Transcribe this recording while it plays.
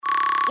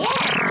Bring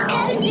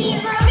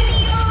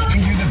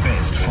you the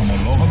best from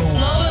all over the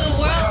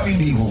world. Cabin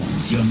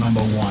Devils, your number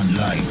one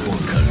live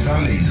podcast.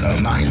 Sundays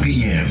at 9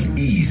 p.m.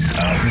 East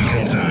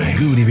Africa time.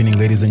 Good evening,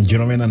 ladies and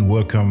gentlemen, and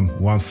welcome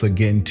once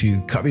again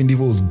to Cabin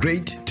Devils.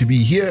 Great to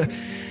be here.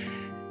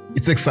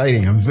 It's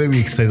exciting. I'm very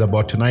excited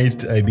about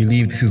tonight. I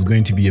believe this is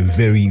going to be a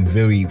very,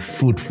 very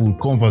fruitful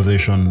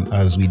conversation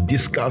as we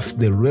discuss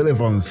the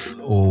relevance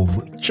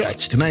of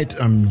church. Tonight,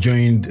 I'm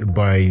joined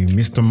by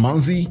Mr.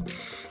 Manzi,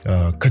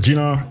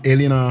 Kajina,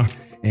 Elena,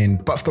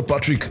 and Pastor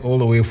Patrick, all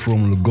the way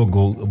from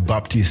Lugogo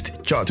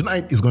Baptist Church.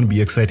 Tonight is going to be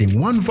exciting.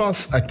 One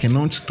verse I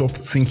cannot stop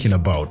thinking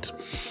about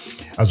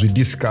as we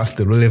discuss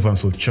the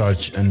relevance of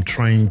church and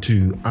trying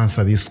to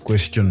answer this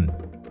question,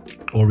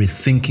 or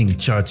rethinking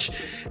church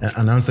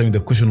and answering the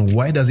question,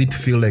 why does it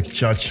feel like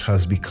church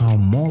has become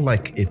more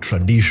like a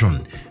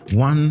tradition?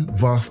 One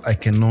verse I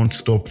cannot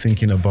stop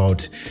thinking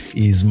about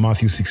is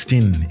Matthew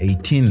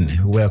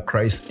 16:18, where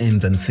Christ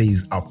ends and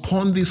says,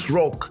 "Upon this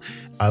rock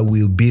I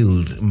will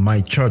build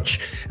my church."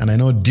 And I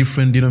know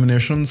different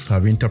denominations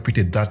have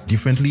interpreted that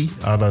differently.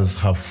 Others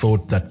have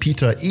thought that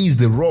Peter is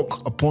the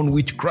rock upon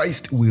which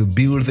Christ will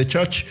build the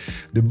church.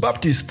 The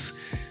Baptists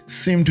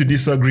seem to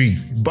disagree.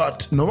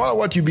 But no matter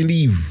what you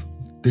believe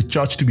the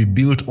church to be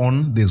built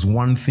on, there's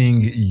one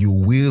thing you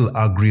will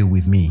agree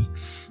with me,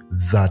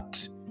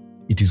 that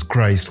it is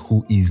Christ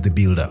who is the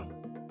builder.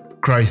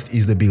 Christ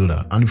is the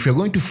builder. And if we're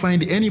going to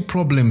find any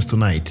problems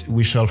tonight,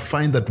 we shall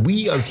find that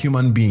we as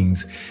human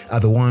beings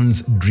are the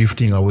ones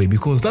drifting away,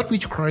 because that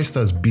which Christ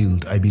has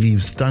built, I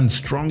believe, stands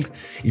strong.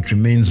 It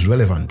remains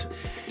relevant.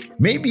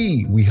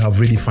 Maybe we have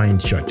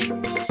redefined church.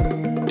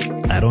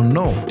 I don't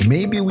know.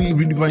 Maybe we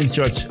redefined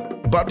church.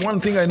 But one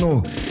thing I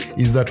know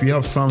is that we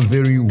have some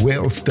very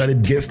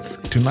well-studied guests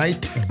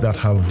tonight that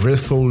have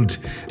wrestled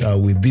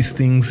with these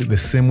things the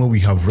same way we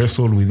have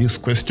wrestled with this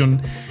question.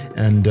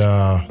 And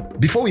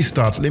before we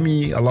start, let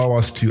me allow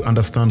us to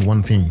understand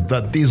one thing,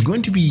 that there's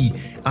going to be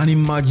an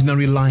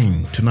imaginary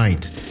line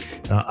tonight.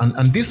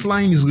 And this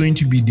line is going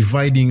to be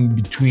dividing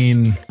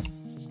between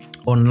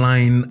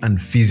online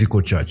and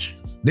physical church.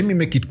 Let me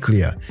make it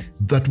clear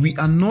that we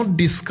are not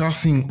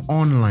discussing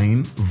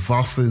online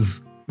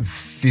versus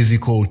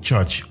physical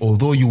church,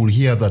 although you will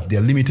hear that there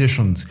are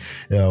limitations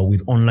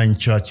with online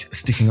church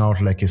sticking out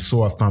like a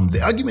sore thumb.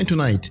 The argument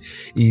tonight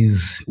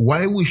is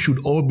why we should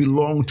all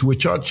belong to a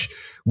church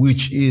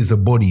which is a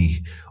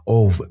body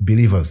of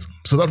believers.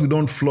 So that we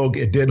don't flog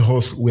a dead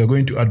horse, we are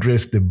going to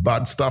address the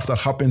bad stuff that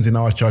happens in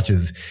our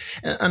churches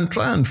and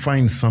try and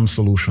find some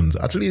solutions,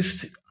 at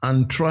least,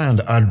 and try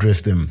and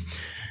address them.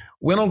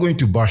 We're not going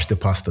to bash the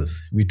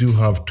pastors. We do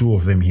have two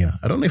of them here.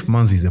 I don't know if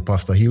Manzi is a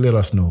pastor. He'll let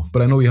us know.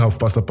 But I know we have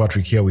Pastor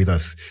Patrick here with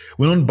us.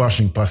 We're not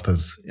bashing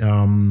pastors.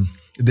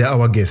 They're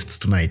our guests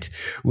tonight.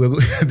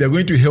 They're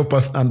going to help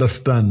us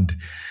understand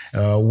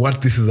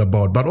what this is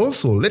about. But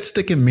also, let's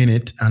take a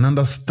minute and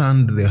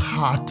understand the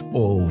heart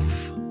of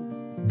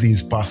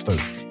these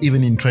pastors,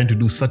 even in trying to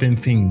do certain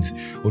things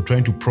or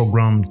trying to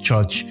program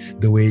church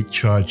the way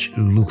church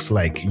looks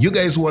like. You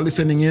guys who are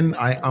listening in,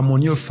 I am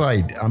on your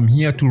side. I'm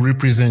here to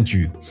represent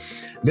you.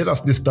 Let us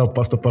disturb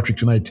Pastor Patrick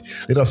tonight.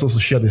 Let us also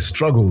share the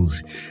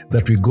struggles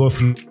that we go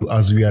through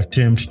as we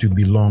attempt to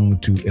belong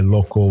to a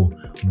local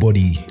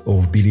body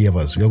of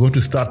believers. We are going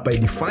to start by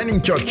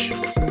defining church.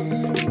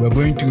 We are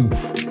going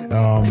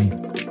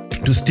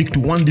to stick to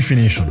one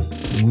definition.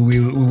 We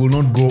will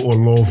not go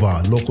all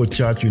over local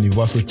church,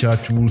 universal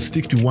church. We will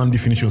stick to one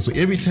definition. So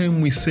every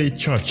time we say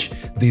church,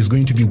 there's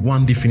going to be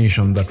one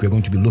definition that we're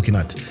going to be looking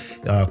at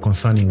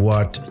concerning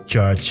what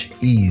church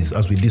is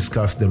as we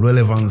discuss the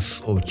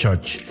relevance of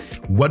church.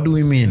 What do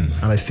we mean?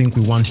 And I think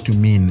we want to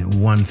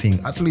mean one thing,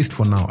 at least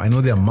for now. I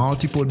know there are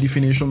multiple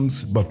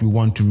definitions, but we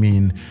want to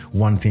mean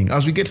one thing.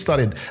 As we get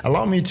started,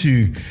 allow me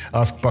to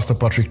ask Pastor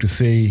Patrick to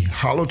say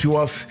hello to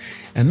us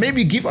and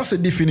maybe give us a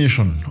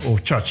definition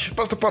of church.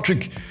 Pastor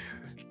Patrick,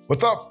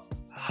 what's up?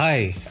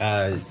 Hi,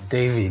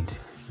 David.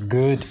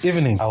 Good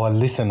evening, our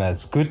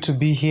listeners. Good to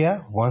be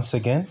here once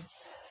again,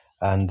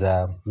 and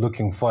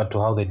looking forward to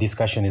how the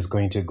discussion is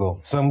going to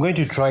go. So I'm going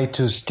to try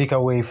to stick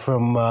away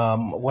from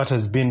what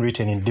has been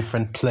written in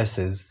different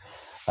places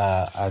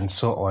and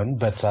so on.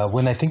 But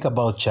when I think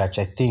about church,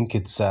 I think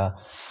it's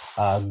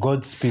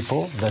God's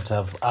people that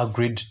have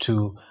agreed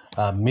to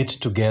meet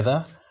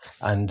together.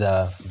 And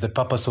the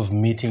purpose of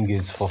meeting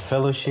is for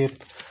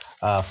fellowship,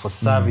 for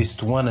service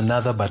to one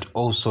another, but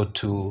also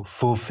to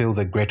fulfill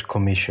the Great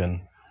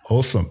Commission.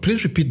 Awesome.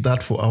 Please repeat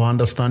that for our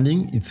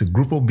understanding. It's a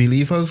group of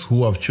believers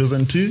who have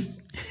chosen to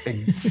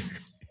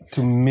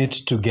meet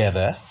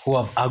together, who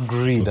have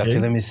agreed. Okay,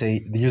 let me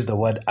use the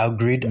word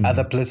agreed.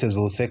 Other places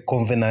will say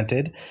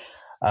covenanted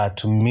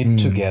to meet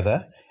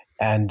together.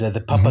 And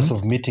the purpose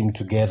of meeting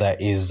together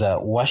is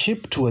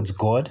worship towards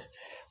God,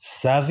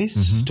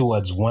 service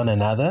towards one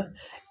another,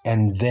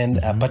 and then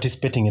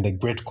participating in the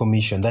Great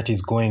Commission, that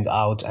is going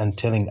out and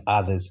telling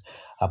others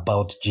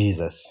about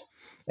Jesus.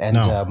 And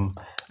now,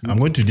 I'm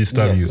going to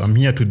disturb you. I'm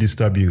here to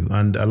disturb you,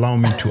 and allow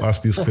me to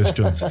ask these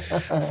questions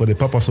for the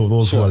purpose of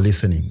those who are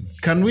listening.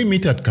 Can we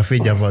meet at Cafe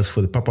Javas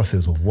for the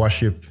purposes of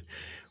worship,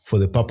 for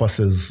the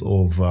purposes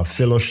of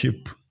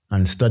fellowship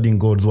and studying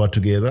God's word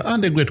together,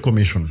 and the Great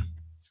Commission.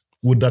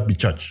 Would that be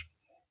church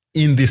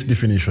in this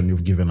definition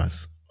you've given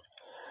us?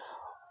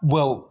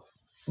 Well,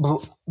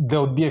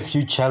 there would be a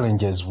few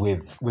challenges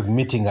with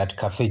meeting at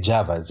Cafe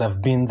Java's.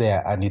 I've been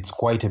there, and it's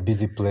quite a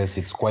busy place.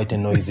 It's quite a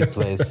noisy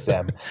place.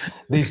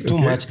 There's too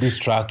much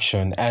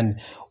distraction.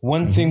 And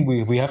one thing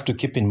we have to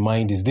keep in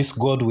mind is this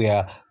God we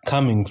are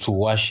coming to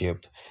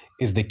worship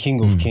is the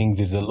King of Kings,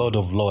 is the Lord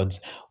of Lords.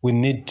 We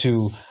need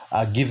to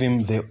give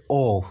him the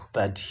awe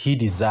that he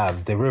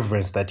deserves, the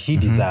reverence that he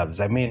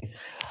deserves. I mean,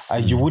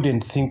 you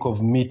wouldn't think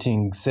of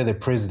meeting, say, the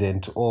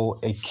president or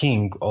a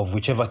king of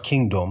whichever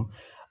kingdom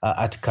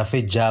at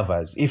Cafe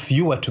Java's. If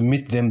you were to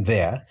meet them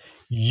there,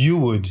 you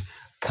would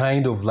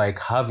kind of like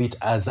have it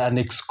as an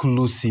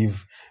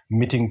exclusive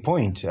meeting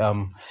point.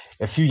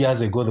 A few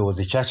years ago, there was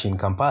a church in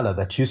Kampala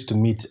that used to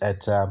meet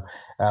at,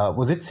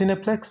 was it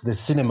Cineplex? The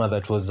cinema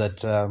that was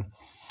at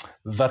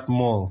that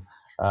mall,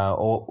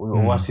 or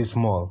Oasis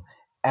Mall.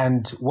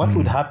 And what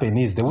would happen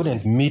is they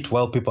wouldn't meet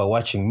while people are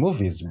watching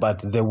movies, but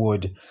they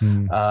would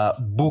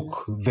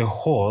book the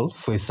hall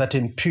for a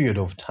certain period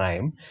of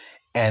time,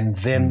 and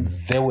then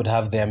they would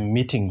have their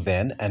meeting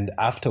then, and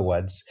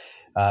afterwards,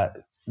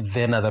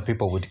 then other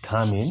people would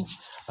come in,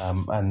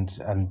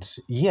 and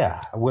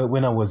yeah,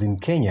 when I was in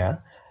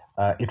Kenya,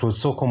 it was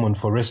so common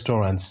for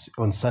restaurants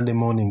on Sunday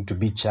morning to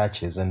be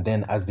churches, and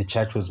then as the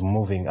church was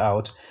moving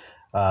out,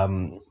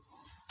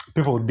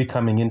 people would be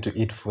coming in to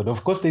eat food.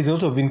 Of course, there's a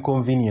lot of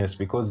inconvenience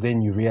because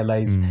then you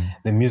realize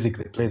the music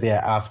they play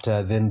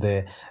thereafter, then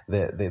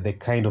the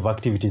kind of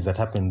activities that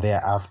happen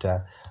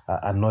thereafter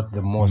are not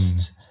the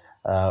most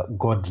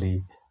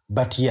godly.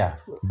 But yeah,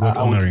 God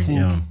I would honoring,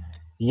 think,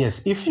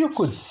 yes, if you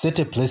could set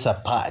a place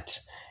apart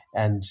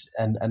and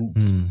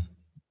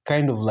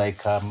kind of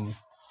like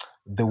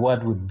the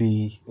word would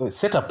be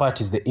set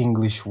apart is the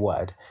English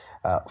word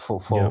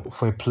for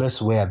a place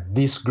where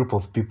this group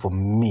of people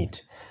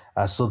meet.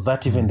 So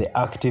that even the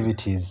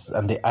activities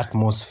and the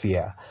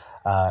atmosphere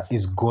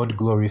is God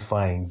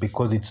glorifying,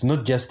 because it's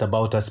not just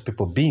about us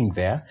people being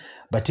there,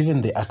 but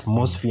even the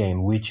atmosphere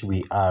in which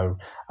we are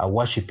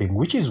worshiping,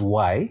 which is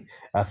why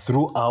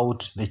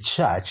throughout the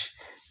church,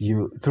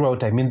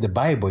 the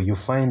Bible, you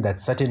find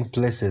that certain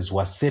places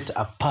were set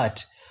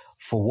apart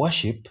for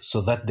worship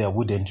so that there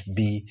wouldn't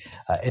be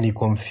any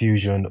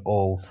confusion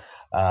or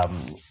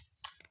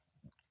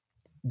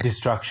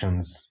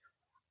distractions.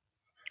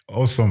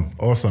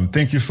 Awesome.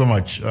 Thank you so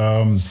much.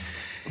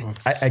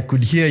 I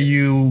could hear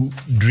you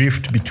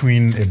drift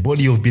between a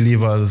body of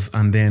believers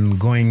and then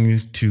going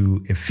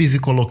to a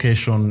physical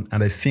location,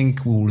 and I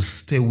think we will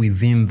stay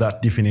within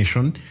that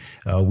definition.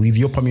 With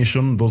your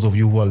permission, those of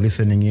you who are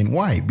listening in.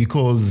 Why?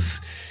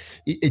 Because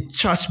a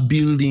church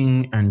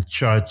building and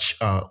church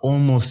are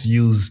almost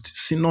used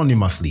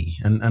synonymously,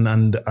 and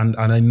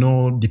I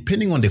know,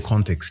 depending on the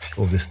context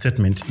of the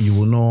statement, you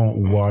will know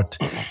what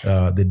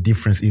the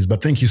difference is.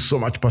 But thank you so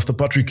much, Pastor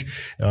Patrick,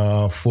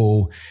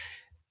 for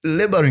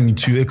laboring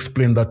to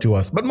explain that to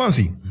us. But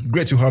Manzi,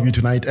 great to have you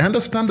tonight. I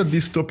understand that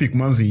this topic,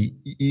 Manzi,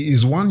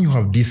 is one you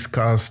have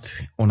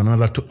discussed on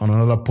another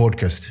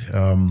podcast.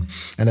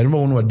 And I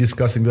remember when we were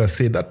discussing that, I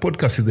said that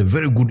podcast is a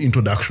very good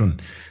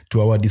introduction to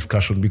our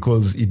discussion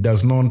because it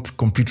does not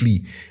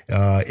completely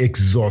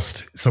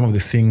exhaust some of the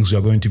things we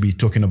are going to be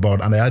talking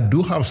about. And I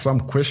do have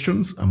some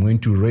questions I'm going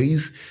to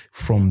raise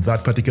from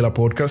that particular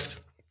podcast.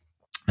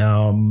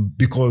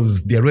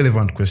 Because they're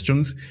relevant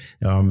questions,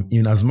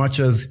 in as much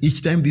as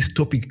each time this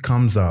topic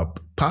comes up,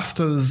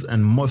 pastors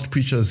and most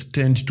preachers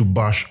tend to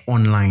bash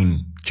online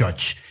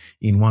church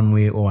in one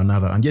way or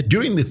another. And yet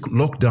during the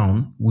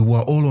lockdown, we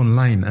were all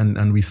online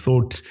and we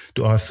thought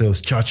to ourselves,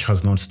 church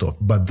has not stopped.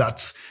 But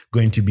that's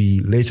going to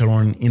be later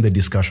on in the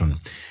discussion.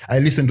 I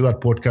listened to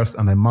that podcast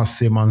and I must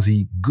say,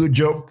 Manzi, good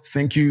job.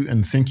 Thank you.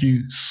 And thank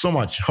you so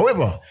much.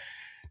 However,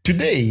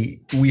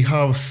 today we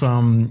have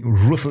some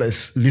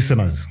ruthless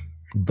listeners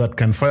that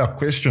can fire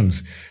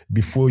questions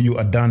before you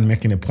are done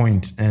making a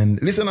point. And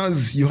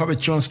listeners, you have a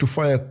chance to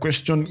fire a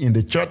question in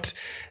the chat.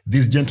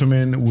 These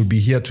gentlemen will be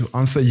here to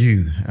answer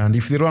you. And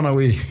if they run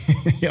away,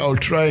 I'll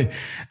try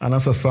and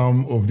answer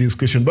some of these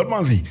questions. But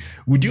Manzi,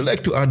 would you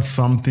like to add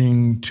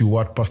something to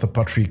what Pastor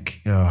Patrick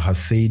has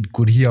said?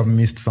 Could he have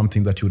missed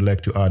something that you would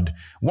like to add?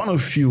 One or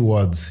few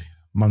words,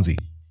 Manzi.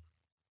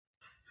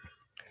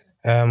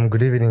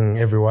 Good evening,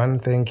 everyone.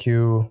 Thank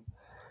you,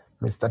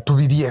 Mr.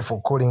 Tubidia, for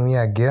calling me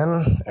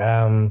again.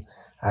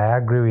 I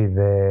agree with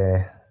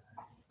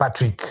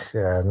Patrick,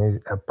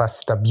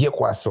 Pastor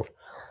Biekwaso.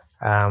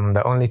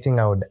 The only thing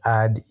I would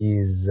add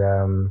is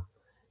the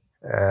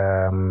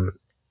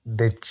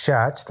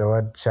church, the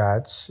word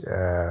church,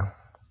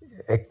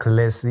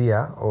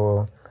 ecclesia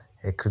or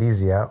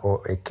ecclesia,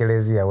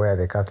 where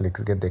the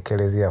Catholics get the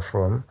ecclesia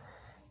from,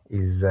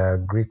 is a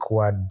Greek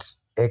word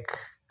ek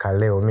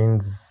kaleo,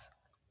 means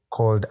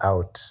called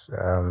out.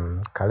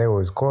 Kaleo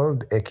is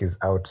called, ek is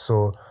out.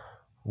 So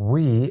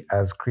we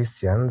as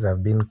Christians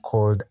have been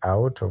called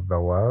out of the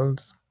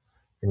world.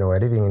 You know, we're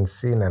living in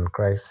sin and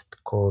Christ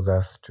calls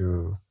us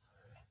to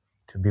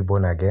be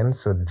born again.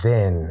 So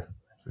then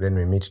Then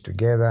we meet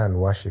together and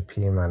worship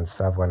Him and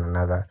serve one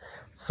another.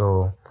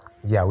 So,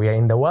 yeah, we are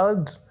in the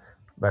world,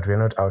 but we're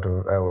not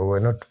we're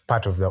not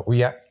part of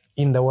we are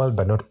in the world,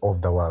 but not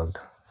of the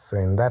world. So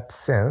in that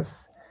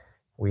sense,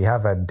 we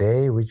have a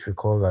day which we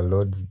call the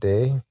Lord's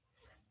Day,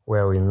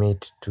 where we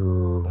meet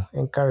to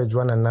encourage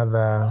one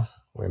another.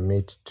 We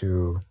meet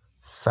to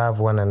serve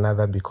one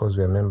another because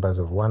we are members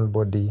of one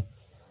body.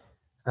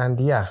 And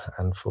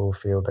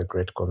fulfill the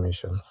Great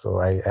Commission. So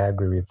I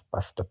agree with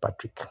Pastor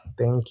Patrick.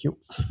 Thank you.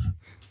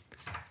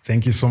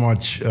 Thank you so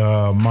much,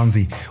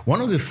 Manzi.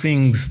 One of the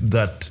things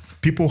that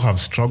people have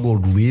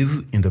struggled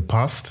with in the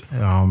past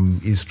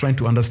is trying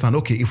to understand,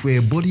 okay, if we're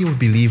a body of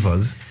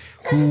believers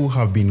who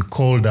have been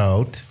called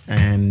out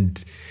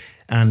and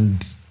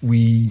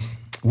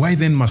why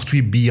then must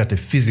we be at a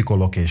physical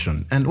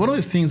location? And one of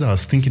the things I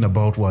was thinking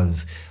about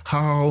was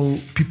how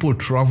people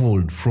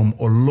traveled from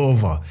all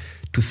over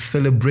to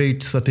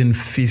celebrate certain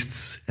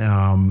feasts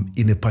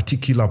in a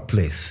particular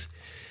place.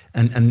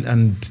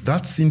 And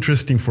that's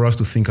interesting for us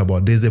to think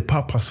about. There's a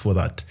purpose for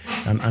that.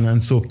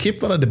 And so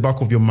keep that at the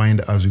back of your mind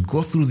as we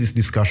go through this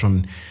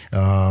discussion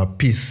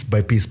piece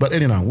by piece. But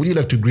Elena, would you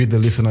like to greet the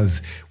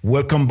listeners?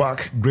 Welcome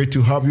back. Great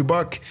to have you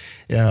back.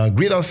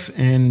 Greet us.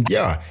 And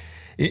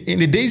in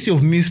the days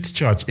you've missed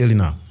church,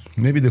 Elena,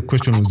 maybe the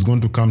question is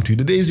going to come to you.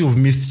 The days you've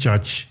missed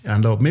church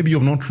and maybe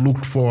you've not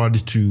looked forward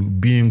to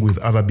being with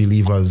other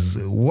believers,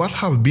 what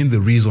have been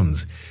the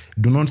reasons?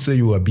 Do not say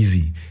you are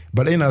busy.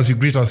 But then as you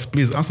greet us,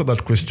 please answer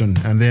that question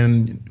and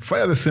then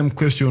fire the same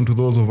question to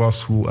those of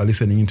us who are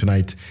listening in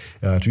tonight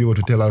to be able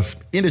to tell us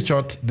in the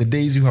chat, the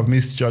days you have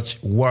missed church,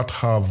 what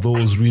have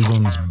those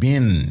reasons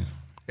been?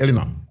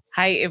 Elena.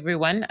 Hi,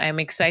 everyone. I'm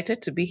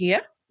excited to be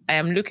here. I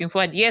am looking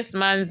forward. Yes,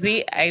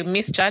 Manzi, I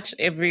miss church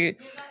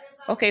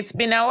Okay, it's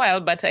been a while,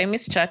 but I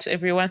miss church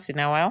every once in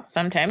a while,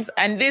 sometimes.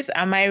 And these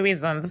are my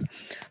reasons.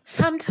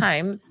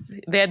 Sometimes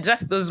they're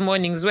just those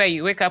mornings where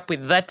you wake up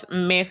with that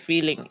meh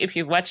feeling. If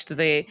you've watched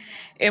the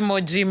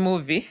Emoji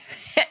movie,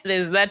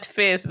 there's that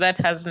face that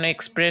has no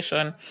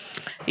expression.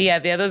 Yeah,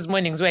 there are those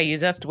mornings where you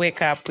just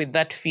wake up with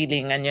that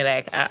feeling and you're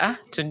like,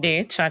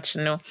 today, church,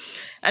 no.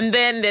 And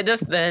then they're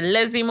just the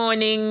lazy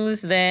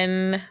mornings,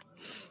 then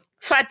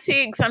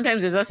fatigue.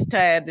 Sometimes you're just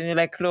tired and you're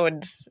like,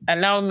 Lord,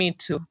 allow me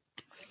to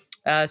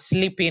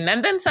sleep in.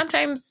 And then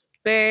sometimes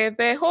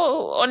the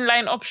whole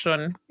online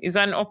option is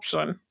an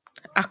option,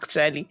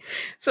 actually.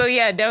 So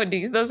yeah,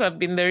 Dowdy, those have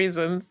been the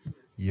reasons.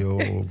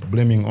 You're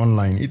blaming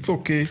online. It's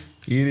okay.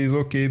 It is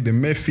okay. The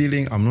May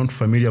feeling, I'm not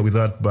familiar with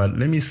that, but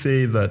let me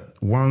say that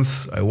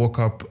once I woke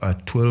up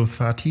at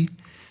 12:30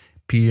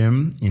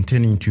 p.m.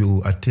 intending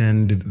to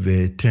attend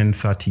the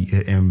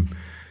 10:30 a.m.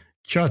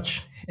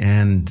 church,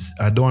 and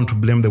I don't want to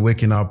blame the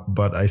waking up,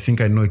 but I think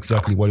I know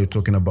exactly what you're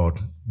talking about.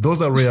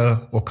 Those are rare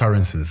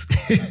occurrences.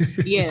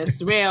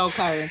 Yes, rare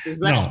occurrences.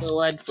 That's the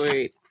word for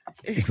it.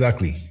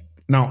 Exactly.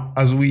 Now,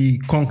 as we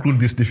conclude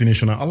this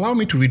definition, allow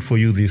me to read for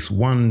you this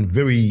one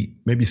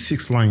maybe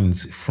 6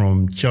 lines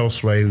from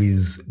Charles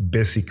Riley's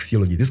Basic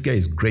Theology. This guy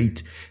is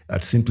great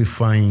at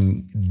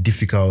simplifying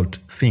difficult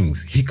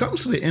things. He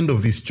comes to the end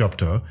of this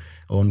chapter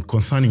on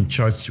concerning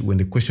church when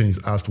the question is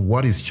asked,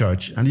 what is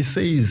church? And he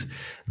says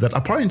that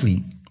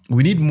apparently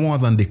we need more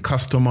than the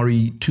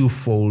customary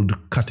twofold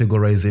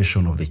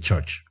categorization of the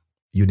church,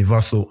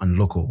 universal and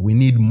local. We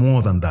need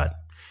more than that.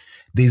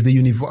 There's the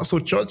universal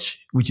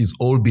church, which is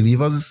all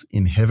believers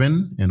in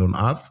heaven and on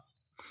earth.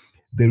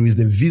 There is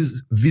the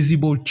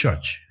visible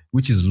church,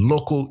 which is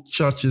local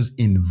churches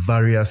in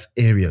various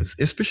areas,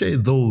 especially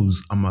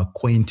those I'm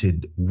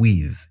acquainted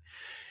with.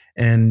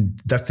 And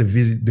that's the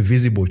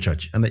visible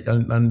church.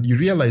 And you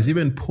realize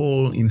even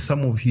Paul, in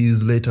some of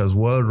his letters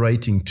while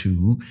writing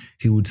to,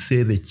 he would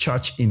say the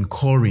church in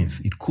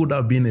Corinth. It could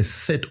have been a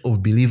set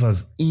of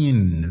believers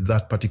in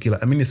that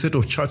a set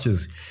of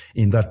churches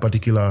in that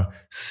particular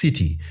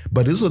city.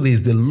 But also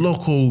there's the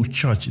local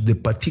church, the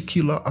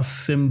particular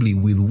assembly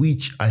with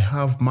which I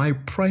have my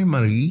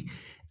primary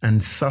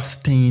and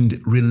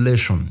sustained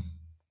relation.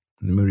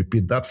 Let me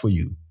repeat that for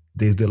you.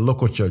 There's the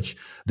local church,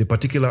 the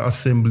particular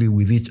assembly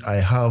with which I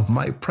have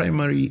my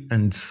primary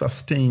and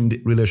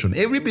sustained relation.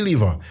 Every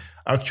believer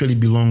actually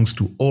belongs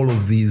to all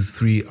of these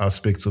 3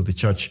 aspects of the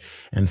church.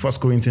 And 1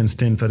 Corinthians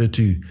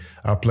 10:32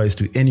 applies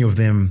to any of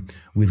them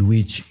with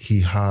which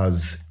he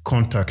has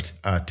contact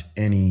at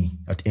any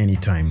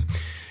time.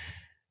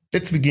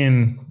 Let's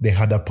begin the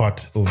harder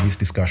part of this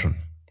discussion.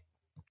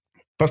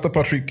 Pastor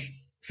Patrick,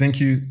 thank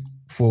you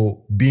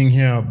for being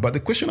here. But the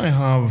question I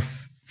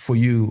have for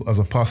you as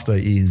a pastor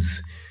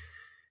is,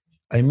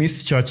 I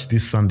missed church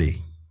this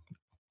Sunday,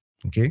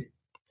 okay,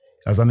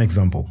 as an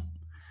example.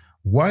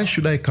 Why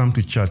should I come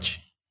to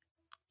church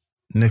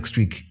next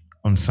week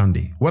on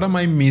Sunday? What am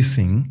I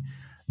missing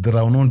that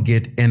I will not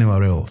get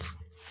anywhere else?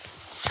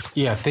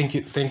 Yeah, thank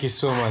you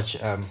so much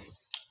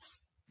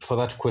for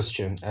that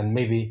question. And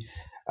maybe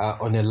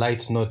on a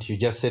light note, you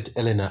just set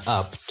Elena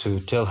up to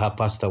tell her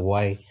pastor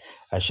why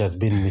she has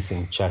been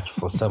missing church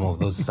for some of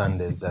those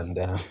Sundays. And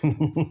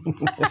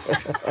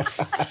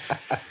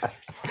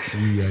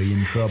We are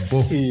in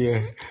trouble.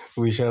 Yeah,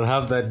 we shall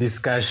have that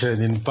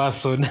discussion in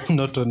person,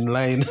 not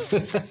online.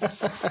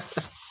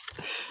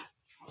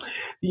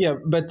 Yeah,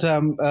 but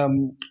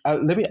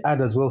let me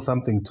add as well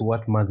something to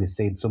what Mazi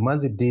said. So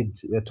Mazi did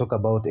talk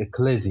about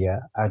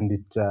ecclesia,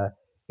 and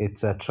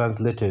it's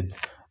translated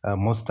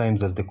most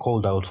times as the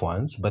called out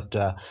ones. But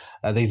there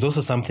is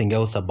also something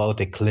else about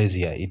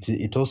ecclesia.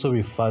 It also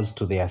refers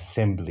to the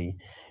assembly,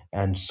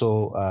 and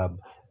so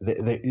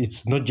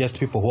it's not just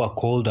people who are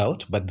called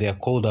out, but they are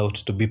called out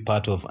to be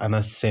part of an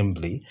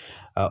assembly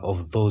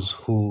of those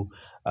who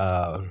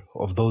are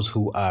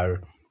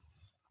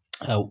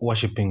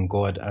worshiping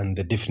God, and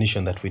the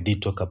definition that we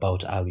did talk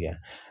about earlier.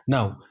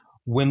 Now,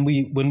 when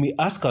we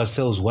ask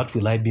ourselves, what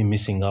will I be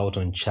missing out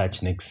on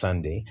church next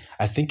Sunday?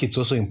 I think it's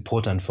also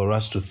important for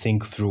us to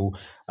think through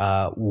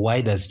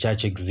why does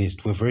church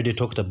exist? We've already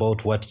talked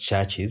about what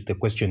church is. The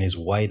question is,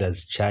 why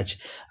does church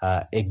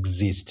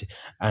exist?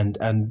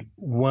 And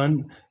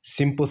one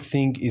simple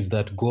thing is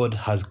that God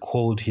has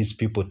called his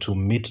people to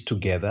meet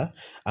together.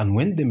 And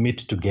when they meet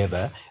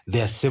together,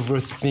 there are several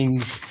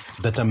things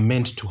that are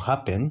meant to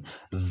happen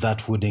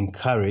that would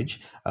encourage,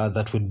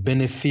 that would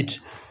benefit,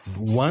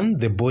 one,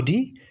 the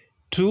body,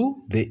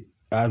 two,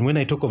 and when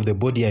I talk of the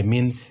body, I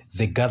mean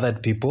the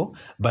gathered people,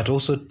 but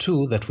also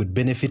two, that would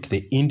benefit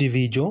the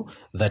individual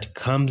that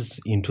comes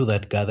into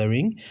that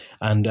gathering,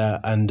 and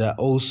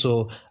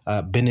also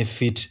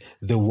benefit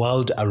the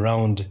world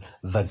around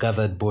the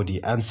gathered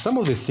body. And some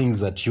of the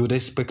things that you would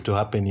expect to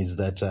happen is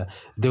that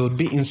there would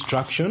be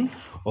instruction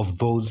of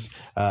those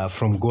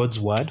from God's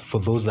word for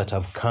those that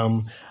have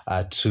come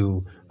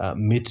to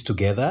meet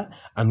together.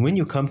 And when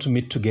you come to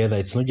meet together,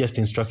 it's not just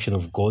instruction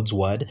of God's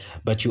word,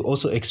 but you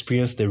also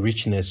experience the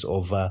richness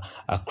of a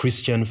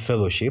Christian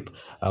fellowship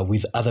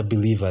with other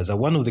believers.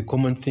 One of the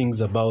common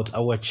things about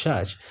our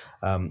church,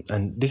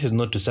 and this is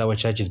not to say our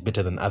church is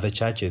better than other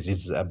churches,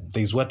 is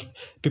there's what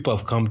people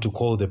have come to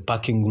call the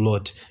parking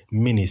lot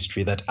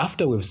ministry, that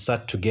after we've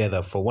sat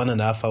together for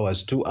 1.5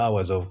 hours, 2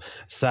 hours of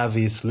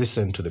service,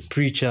 listen to the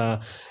preacher,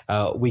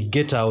 we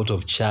get out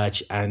of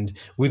church, and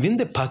within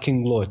the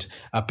parking lot,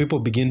 people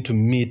begin to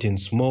meet in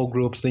small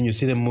groups. Then you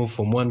see them move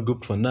from one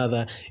group to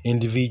another,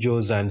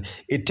 individuals, and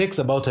it takes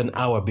about an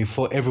hour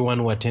before everyone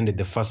who attended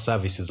the first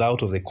service is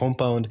out of the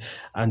compound,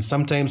 and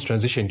sometimes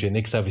transition to the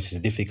next service is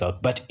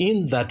difficult. But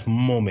in that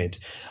moment,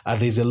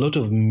 there's a lot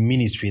of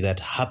ministry that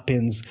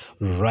happens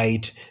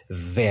right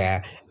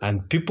there,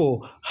 and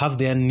people have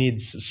their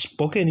needs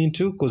spoken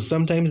into, because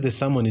sometimes the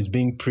sermon is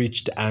being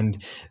preached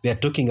and they're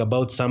talking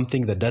about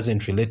something that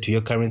doesn't relate to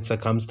your current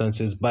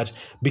circumstances, but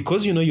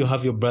because you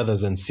have your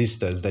brothers and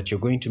sisters that you're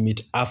going to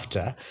meet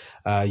after,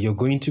 you're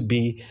going to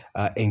be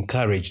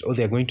encouraged, or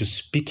they're going to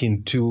speak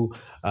into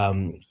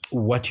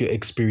what you're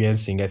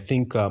experiencing. I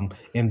think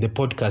in the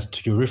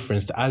podcast you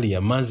referenced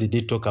earlier, Manzi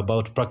did talk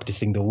about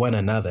practicing the one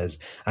another's,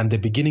 and the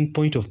beginning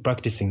point of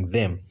practicing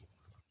them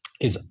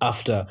is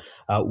after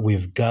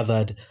we've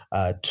gathered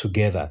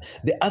together.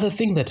 The other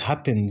thing that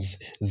happens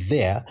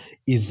there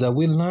is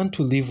we learn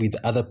to live with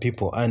other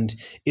people, and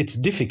it's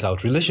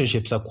difficult.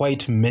 Relationships are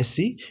quite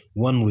messy,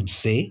 one would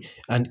say,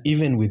 and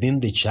even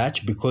within the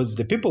church, because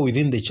the people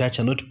within the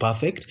church are not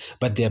perfect,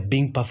 but they are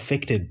being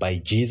perfected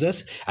by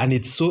Jesus. And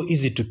it's so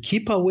easy to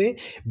keep away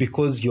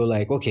because you're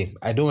like, okay,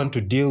 I don't want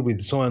to deal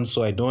with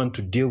so-and-so, I don't want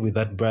to deal with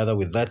that brother,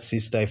 with that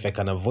sister. If I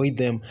can avoid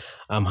them,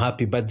 I'm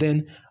happy. But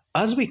then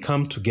as we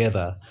come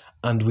together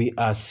and we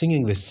are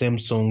singing the same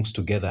songs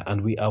together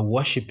and we are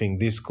worshiping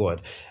this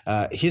God,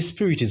 his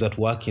spirit is at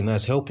work in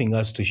us, helping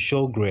us to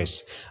show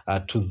grace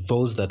to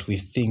those that we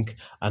think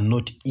are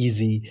not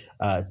easy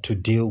to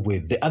deal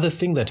with. The other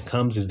thing that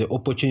comes is the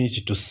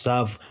opportunity to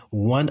serve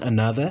one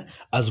another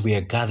as we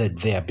are gathered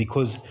there,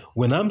 because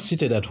when I'm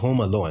seated at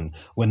home alone,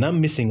 when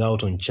I'm missing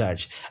out on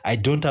church, I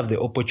don't have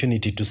the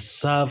opportunity to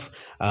serve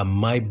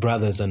my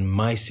brothers and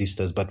my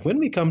sisters. But when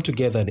we come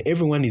together and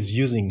everyone is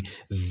using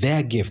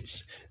their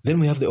gifts, then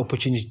we have the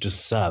opportunity to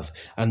serve.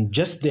 And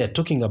just there,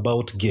 talking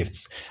about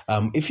gifts,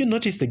 if you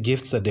notice the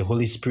gifts that the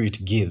Holy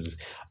Spirit gives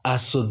are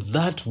so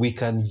that we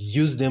can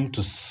use them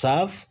to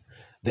serve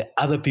the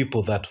other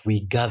people that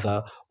we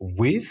gather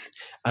with.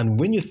 And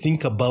when you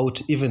think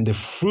about even the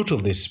fruit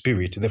of the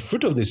Spirit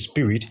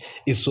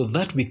is so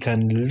that we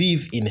can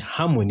live in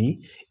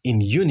harmony,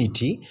 in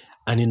unity,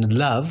 and in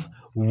love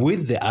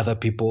with the other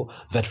people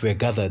that we're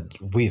gathered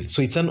with.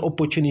 So it's an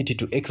opportunity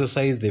to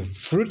exercise the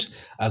fruit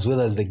as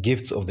well as the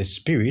gifts of the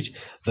Spirit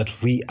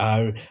that we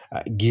are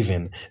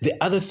given. The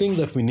other thing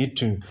that we need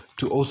to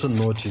also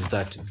note is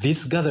that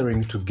this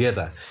gathering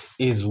together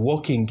is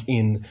walking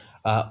in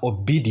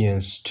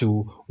obedience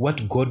to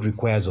what God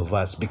requires of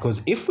us.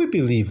 Because if we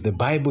believe the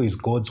Bible is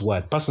God's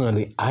word,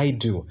 personally I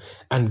do,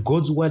 and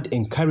God's word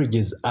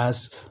encourages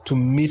us to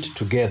meet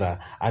together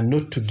and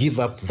not to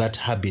give up that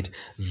habit,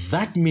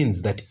 that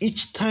means that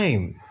each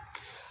time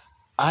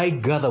I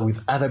gather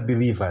with other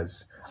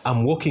believers,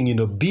 I'm walking in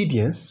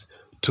obedience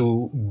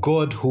to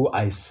God who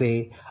I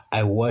say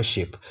I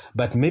worship.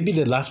 But maybe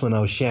the last one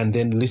I'll share and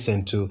then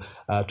listen to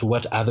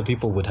what other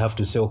people would have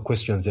to say or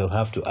questions they'll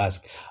have to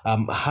ask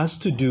has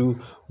to do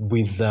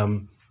with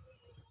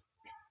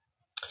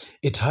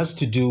It has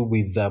to do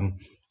with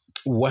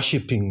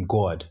worshiping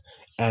God.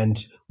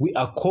 And we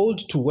are called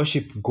to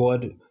worship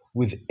God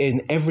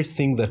within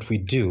everything that we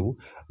do.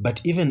 But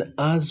even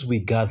as we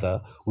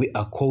gather, we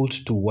are called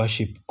to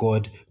worship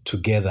God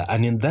together.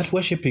 And in that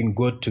worshiping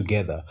God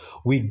together,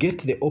 we get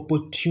the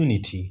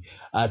opportunity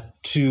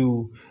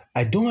to,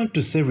 I don't want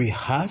to say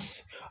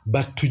rehearse,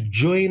 but to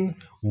join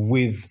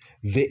with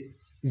the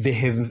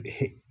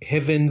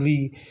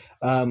heavenly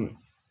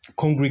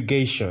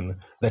congregation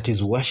that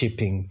is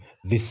worshiping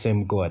this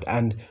same God.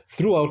 And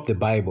throughout the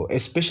Bible,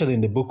 especially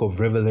in the book of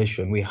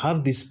Revelation, we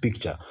have this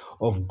picture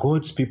of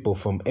God's people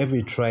from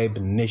every tribe,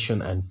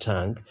 nation, and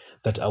tongue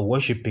that are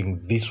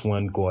worshiping this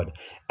one God.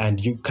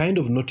 And you kind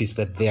of notice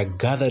that they are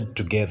gathered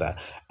together.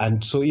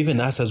 And so even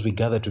us, as we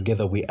gather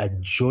together, we are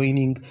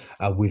joining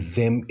with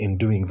them in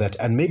doing that.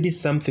 And maybe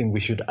something we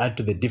should add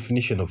to the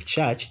definition of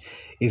church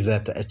is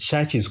that a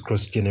church is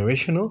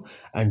cross-generational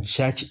and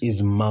church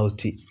is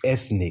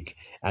multi-ethnic.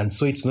 And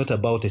so it's not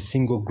about a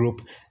single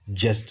group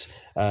just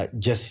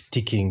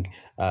sticking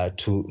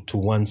to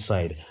one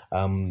side.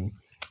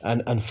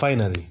 And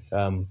finally,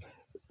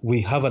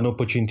 we have an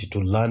opportunity to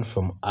learn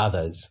from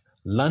others.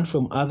 Learn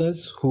from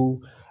others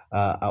who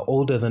are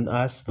older than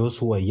us, those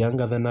who are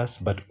younger than us,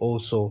 but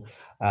also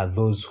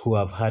those who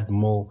have had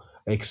more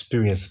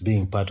experience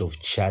being part of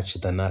church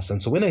than us. And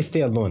so when I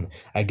stay alone,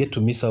 I get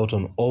to miss out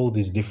on all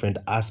these different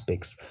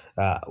aspects,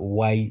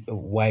 why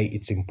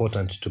it's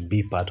important to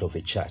be part of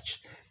a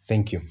church.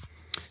 Thank you.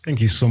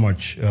 Thank you so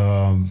much,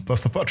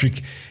 Pastor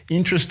Patrick.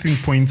 Interesting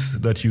points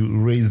that you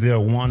raised there.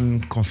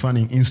 One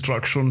concerning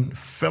instruction,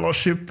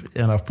 fellowship,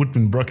 and I've put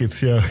in brackets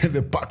here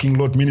the parking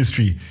lot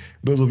ministry.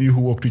 Those of you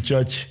who walk to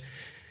church,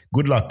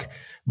 good luck.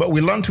 But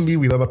we learn to live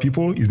with other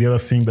people is the other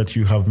thing that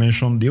you have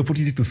mentioned. The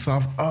opportunity to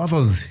serve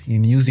others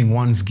in using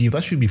one's gift.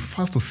 That should be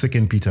 1st or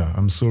 2nd Peter.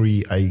 I'm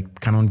sorry, I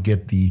cannot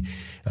get the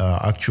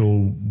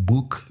actual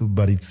book,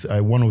 but it's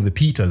one of the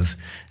Peters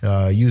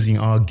using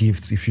our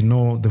gifts. If you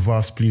know the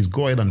verse, please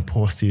go ahead and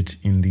post it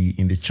in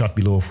the chat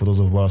below for those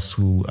of us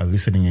who are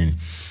listening in.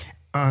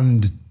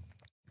 And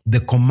the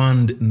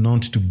command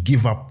not to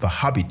give up the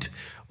habit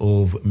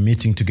of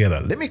meeting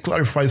together. Let me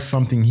clarify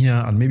something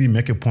here and maybe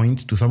make a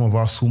point to some of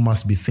us who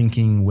must be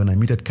thinking, when I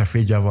meet at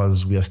Cafe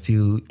Javas, we are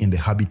still in the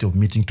habit of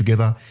meeting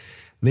together.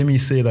 Let me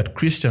say that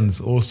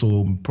Christians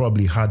also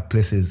probably had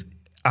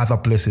other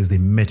places they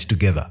met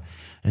together.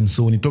 And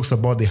so when he talks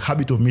about the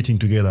habit of meeting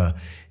together,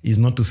 is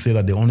not to say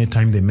that the only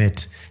time they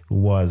met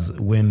was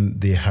when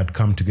they had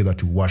come together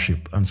to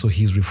worship. And so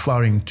he's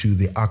referring to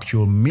the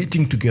actual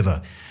meeting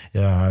together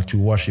to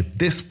worship,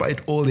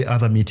 despite all the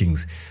other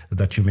meetings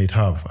that you might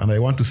have. And I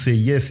want to say,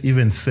 yes,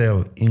 even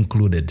cell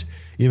included,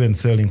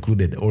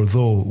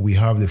 although we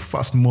have the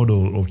first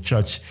model of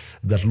church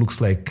that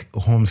looks like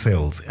home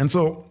cells. And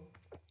so,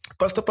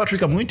 Pastor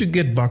Patrick, I'm going to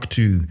get back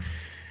to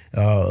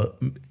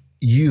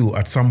you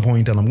at some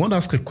point, and I'm going to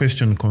ask a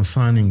question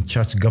concerning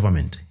church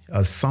government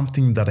as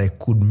something that I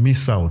could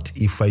miss out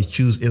if I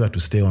choose either to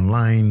stay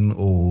online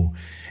or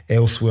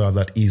elsewhere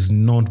that is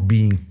not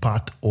being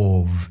part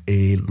of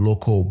a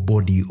local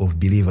body of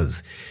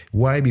believers.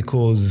 Why?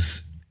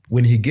 Because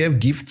when he gave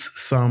gifts,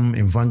 some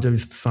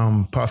evangelists,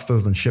 some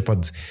pastors and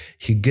shepherds,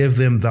 he gave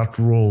them that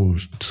role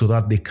so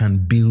that they can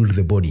build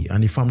the body.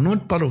 And if I'm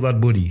not part of that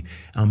body,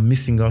 I'm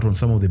missing out on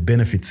some of the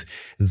benefits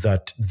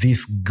that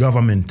this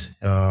government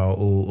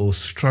or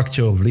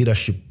structure of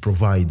leadership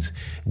provides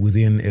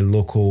within a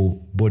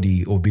local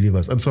body of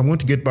believers. And so I'm going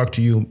to get back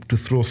to you to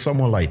throw some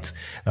more light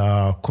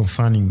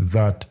concerning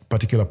that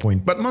particular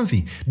point. But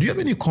Manzi, do you have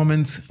any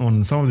comments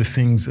on some of the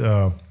things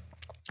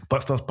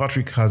Pastor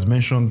Patrick has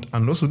mentioned,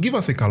 and also give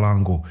us a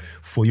kalango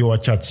for your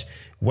church?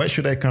 Why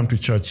should I come to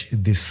church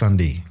this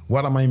Sunday?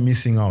 What am I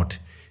missing out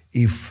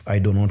if I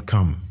do not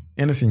come?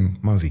 Anything,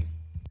 Manzi?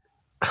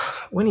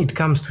 When it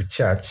comes to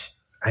church,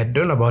 I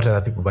don't know about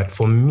other people, but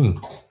for me,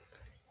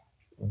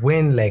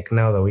 when like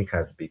now the week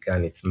has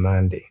begun, it's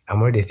Monday,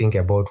 I'm already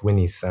thinking about when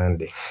is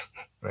Sunday,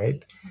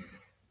 right?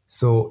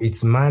 So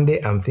it's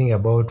Monday, I'm thinking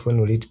about when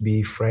will it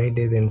be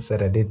Friday, then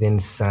Saturday, then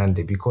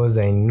Sunday, because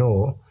I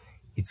know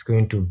it's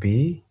going to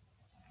be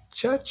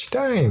church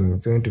time.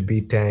 It's going to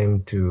be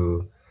time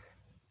to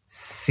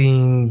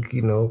sing,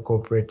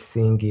 corporate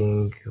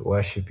singing,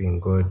 worshiping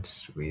God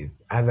with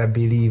other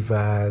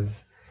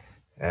believers,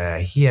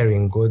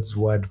 hearing God's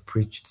word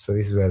preached. So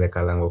this is where the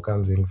Kalango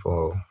comes in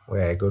for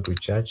where I go to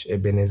church.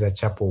 Ebenezer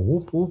Chapel,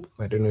 whoop whoop.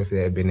 I don't know if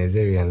they're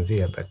Ebenezerians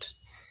here, but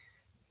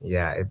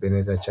yeah,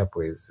 Ebenezer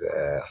Chapel is,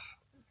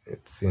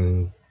 it's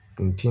in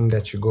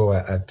Tinda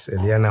Chigowa at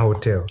Eliana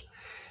Hotel.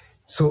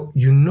 So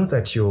you know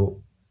that you're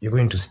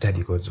going to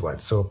study God's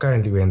word. So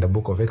currently we're in the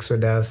book of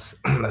Exodus.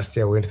 Last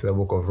year we went through the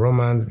book of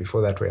Romans.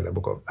 Before that we're in the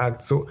book of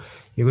Acts. So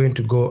you're going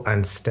to go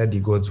and study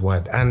God's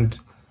word. And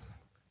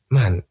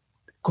man,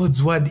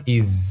 God's word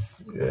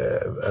is,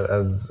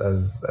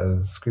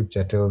 as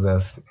scripture tells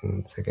us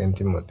in 2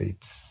 Timothy,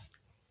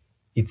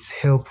 it's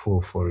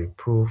helpful for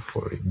reproof,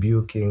 for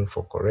rebuking,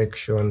 for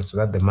correction, so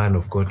that the man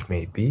of God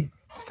may be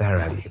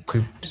thoroughly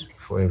equipped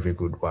for every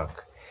good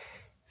work.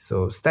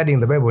 So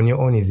studying the Bible on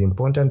your own is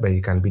important, but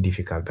it can be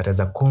difficult. But as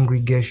a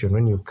congregation,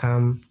 when you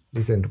come,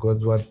 listen to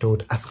God's word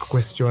taught, ask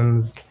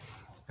questions.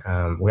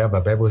 We have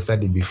a Bible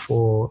study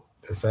before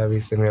the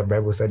service, and we have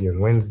Bible study on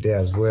Wednesday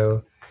as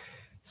well.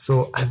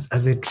 So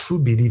as a true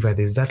believer,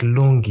 there's that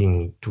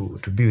longing to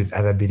be with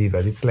other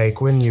believers. It's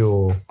like when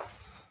you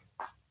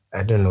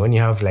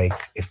have like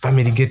a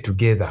family get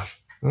together,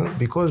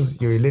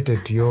 because you're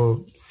related to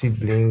your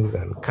siblings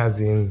and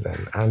cousins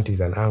and aunties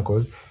and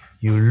uncles,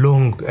 you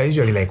long,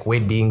 usually like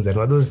weddings and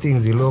all those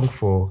things, you long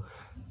for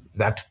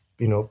that,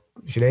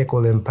 should I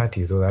call them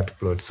parties or that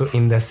plot? So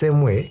in the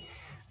same way,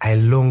 I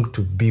long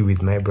to be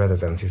with my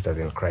brothers and sisters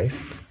in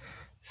Christ,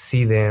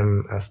 see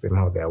them, ask them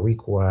how their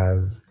week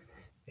was,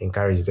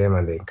 encourage them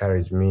and they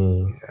encourage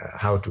me,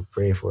 how to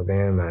pray for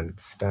them and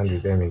stand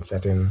with them in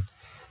certain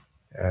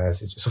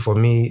situations. So for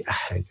me,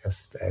 I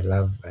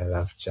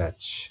love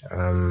church.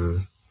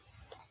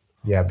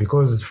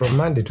 Because from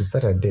Monday to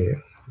Saturday,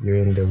 you're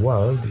in the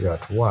world, you're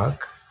at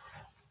work,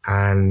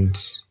 and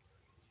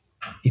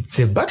it's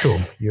a battle.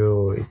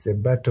 It's a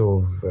battle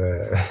of,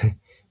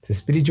 it's a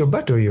spiritual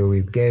battle. You're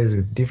with guys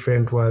with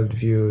different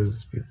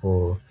worldviews,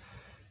 people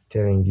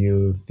telling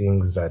you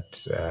things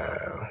that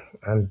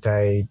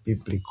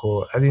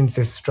anti-biblical. I think it's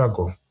a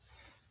struggle.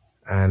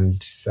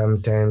 And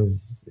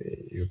sometimes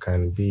your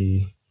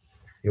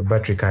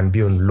battery can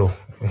be on low.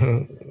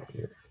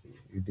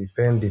 You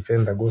defend the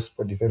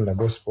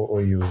gospel,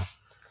 or you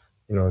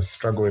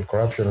struggle with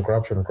corruption.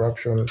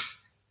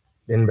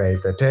 Then by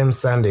the time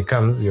Sunday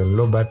comes, you're on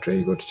low battery,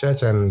 you go to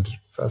church and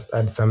first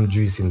add some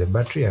juice in the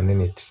battery and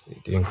then it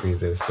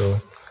increases.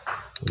 So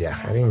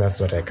I think that's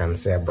what I can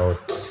say about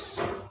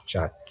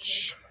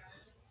church.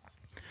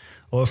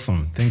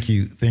 Awesome. Thank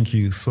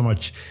you so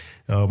much.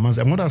 Manzi,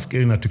 I'm going to ask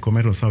Elena to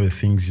comment on some of the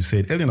things you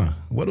said. Elena,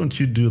 why don't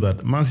you do that?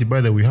 Manzi,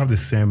 by the way, we have the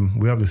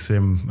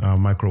same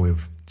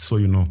microwave, so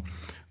you know.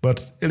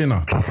 But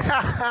Elena,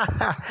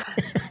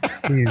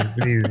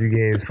 please, you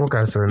guys,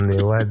 focus on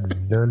the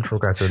words. Don't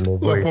focus on the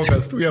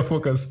voice. We are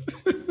focused.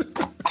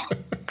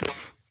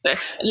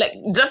 Like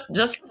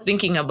just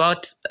thinking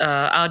about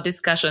our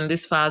discussion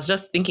this far, I was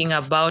just thinking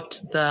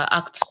about the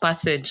Acts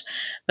passage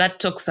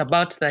that talks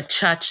about the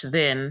church.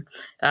 Then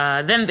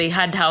they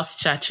had house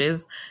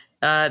churches.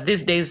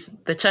 These days,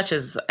 the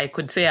churches, I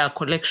could say, are a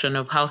collection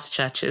of house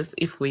churches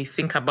if we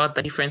think about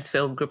the different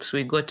cell groups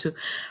we go to.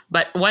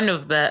 But one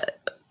of the,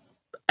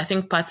 I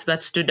think, parts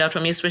that stood out for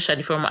me,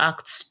 especially from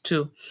Acts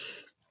 2,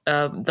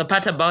 the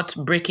part about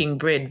breaking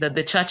bread, that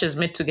the churches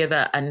met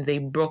together and they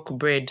broke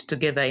bread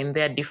together in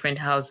their different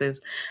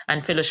houses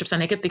and fellowships.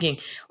 And I kept thinking,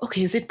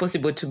 okay, is it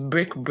possible to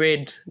break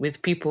bread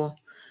with people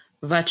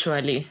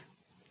virtually?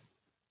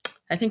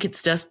 I think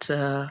it's just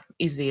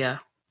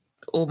easier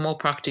or more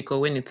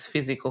practical when it's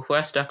physical for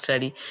us to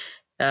actually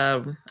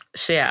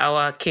share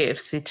our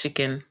KFC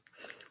chicken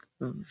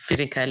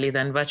physically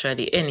than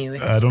virtually anyway.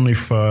 I don't know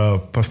if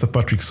Pastor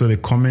Patrick saw the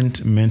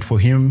comment meant for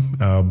him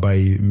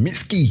by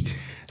Miski.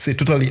 Say,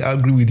 totally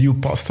agree with you,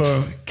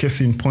 Pastor.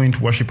 Case in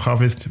point, Worship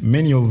Harvest,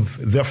 many of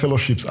their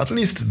fellowships, at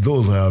least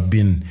those I have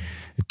been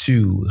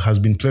to, has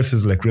been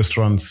places like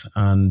restaurants.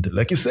 And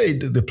like you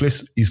said, the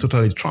place is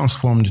totally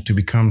transformed to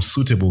become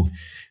suitable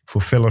for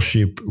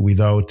fellowship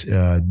without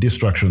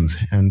distractions.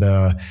 And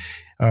then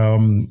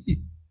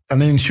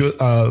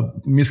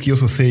Miski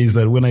also says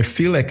that when I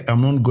feel like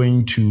I'm not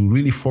going to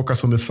really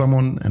focus on the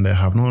sermon and I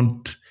have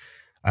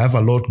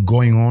a lot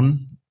going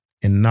on,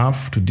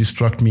 enough to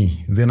distract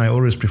me, then I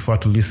always prefer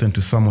to listen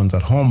to sermons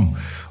at home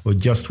or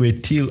just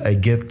wait till I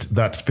get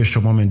that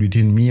special moment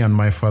between me and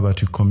my Father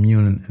to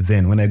commune.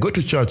 Then when I go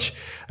to church,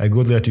 I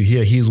go there to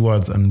hear his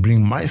words and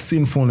bring my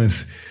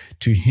sinfulness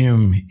to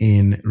him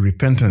in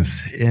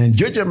repentance. And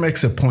Georgia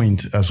makes a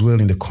point as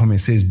well in the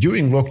comments, says,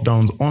 during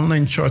lockdowns,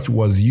 online church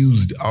was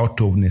used out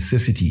of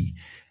necessity.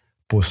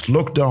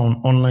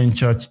 Post-lockdown, online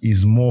church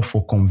is more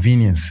for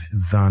convenience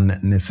than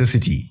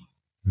necessity.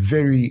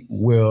 Very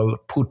well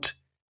put.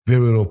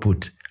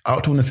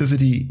 Out of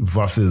necessity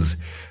versus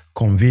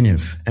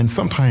convenience. And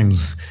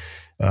sometimes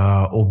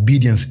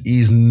obedience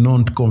is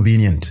not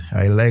convenient.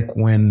 I like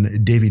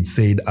when David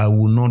said, I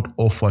will not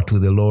offer to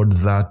the Lord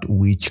that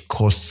which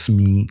costs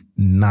me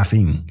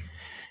nothing.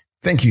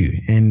 Thank you.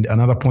 And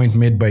another point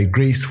made by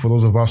Grace, for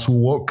those of us who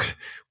walk,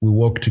 we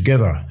walk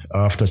together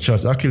after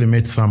church. I actually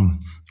met some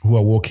who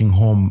are walking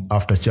home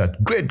after church.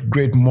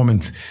 Great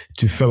moment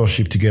to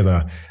fellowship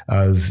together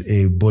as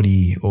a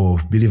body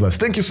of believers.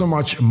 Thank you so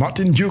much,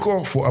 Martin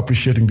Juko, for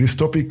appreciating this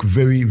topic.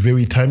 Very,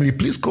 very timely.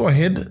 Please go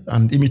ahead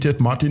and imitate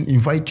Martin.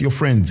 Invite your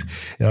friends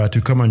to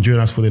come and join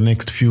us for the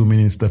next few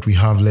minutes that we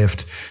have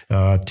left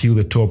till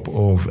the top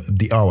of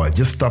the hour.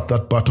 Just tap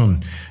that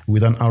button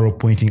with an arrow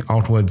pointing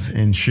outwards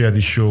and share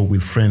this show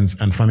with friends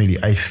and family.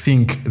 I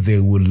think they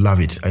will love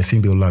it.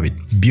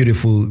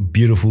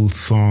 Beautiful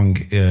song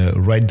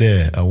right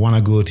there. I want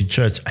to go to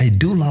church. I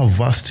do love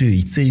verse 2.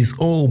 It says,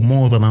 oh,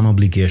 more than an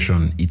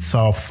obligation. It's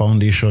our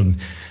foundation,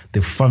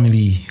 the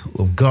family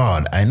of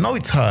God. I know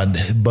it's hard,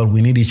 but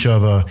we need each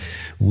other.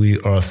 We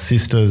are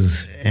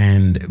sisters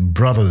and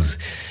brothers.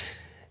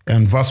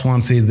 And verse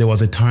 1 says, there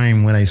was a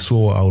time when I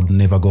saw I would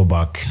never go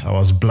back. I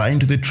was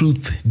blind to the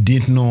truth,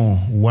 didn't know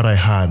what I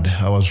had.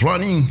 I was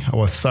running, I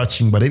was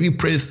searching, but every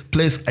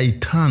place I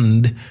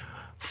turned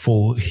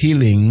for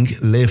healing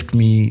left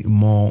me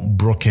more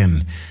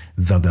broken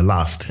than the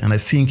last. And I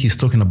think he's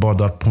talking about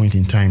that point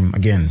in time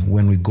again,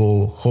 when we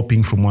go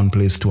hopping from one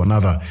place to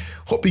another,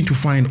 hoping to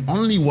find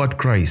only what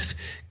Christ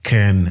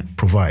can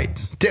provide.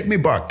 Take Me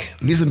Back.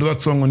 Listen to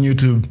that song on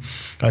YouTube.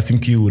 I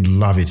think you would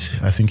love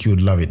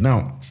it.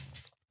 Now,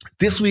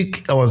 this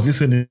week I was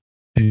listening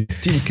to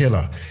Tim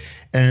Keller,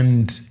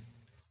 and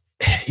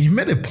he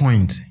made a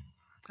point,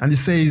 and he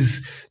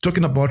says,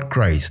 talking about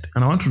Christ,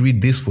 and I want to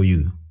read this for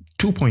you.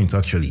 2 points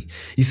actually.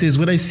 He says,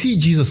 when I see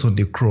Jesus on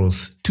the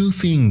cross, 2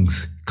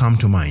 things come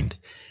to mind.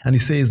 And he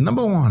says,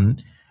 number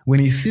one, when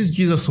he sees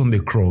Jesus on the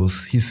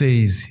cross, he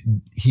says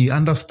he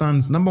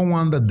understands, number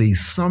one, that there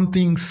is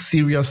something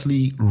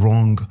seriously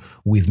wrong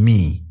with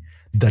me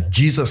that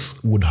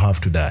Jesus would have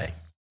to die.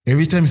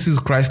 Every time he sees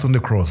Christ on the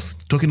cross,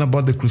 talking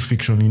about the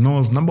crucifixion, he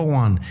knows, number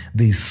one,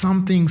 there is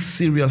something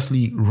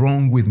seriously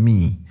wrong with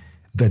me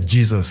that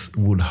Jesus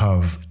would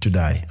have to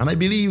die. And I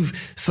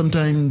believe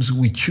sometimes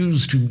we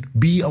choose to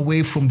be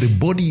away from the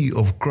body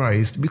of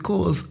Christ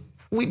because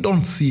we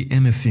don't see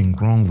anything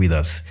wrong with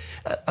us.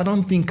 I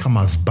don't think I'm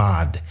as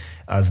bad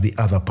as the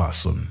other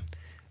person.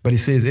 But he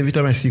says, every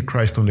time I see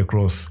Christ on the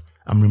cross,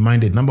 I'm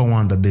reminded, number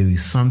one, that there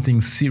is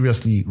something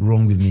seriously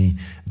wrong with me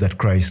that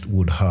Christ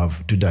would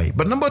have to die.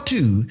 But number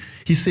two,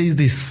 he says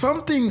there's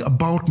something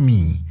about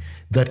me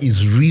that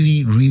is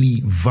really,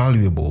 really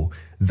valuable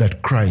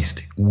that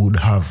Christ would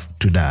have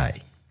to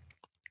die.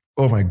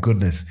 Oh my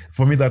goodness.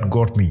 For me, that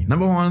got me.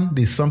 Number one,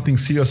 there's something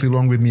seriously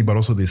wrong with me, but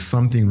also there's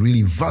something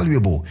really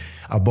valuable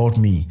about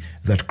me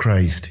that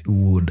Christ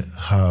would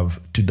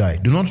have to die.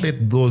 Do not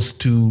let those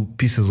 2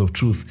 pieces of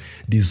truth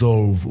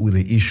dissolve with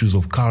the issues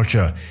of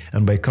culture.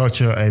 And by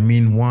culture, I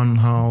mean, one,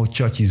 how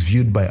church is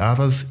viewed by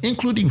others,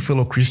 including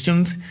fellow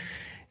Christians.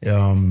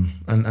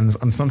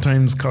 And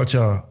sometimes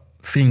culture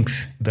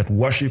thinks that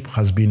worship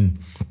has been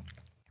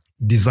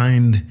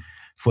designed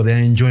for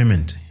their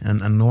enjoyment.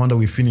 And no wonder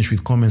we finish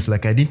with comments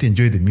like, I didn't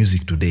enjoy the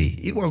music today.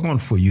 It was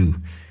not for you.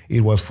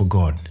 It was for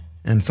God.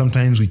 And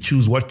sometimes we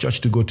choose what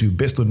church to go to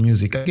based on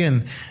music.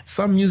 Again,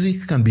 some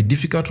music can be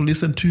difficult to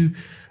listen to,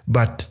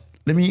 but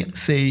let me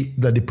say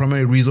that the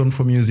primary reason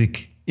for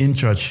music in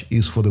church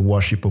is for the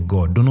worship of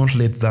God. Do not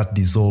let that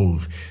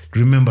dissolve.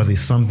 Remember,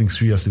 there's something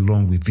seriously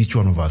wrong with each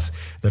one of us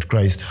that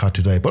Christ had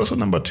to die. But also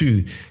number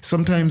two,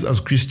 sometimes as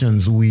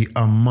Christians, we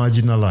are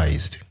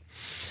marginalized.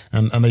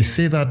 And I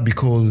say that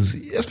because,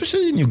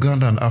 especially in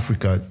Uganda and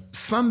Africa,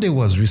 Sunday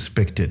was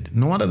respected.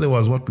 No wonder there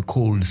was what we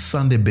called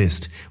Sunday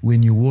best,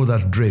 when you wore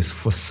that dress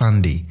for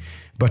Sunday.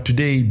 But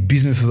today,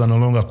 businesses are no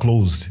longer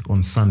closed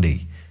on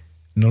Sunday.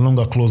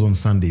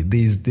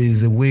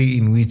 There's a way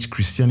in which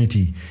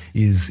Christianity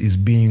is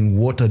being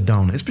watered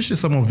down, especially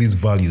some of these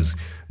values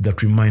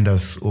that remind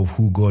us of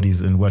who God is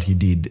and what he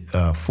did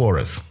for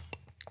us.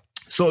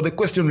 So the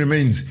question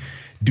remains,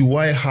 do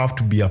I have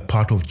to be a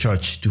part of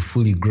church to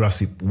fully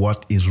grasp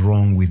what is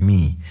wrong with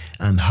me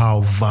and how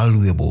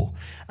valuable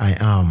I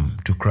am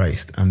to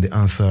Christ? And the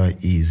answer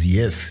is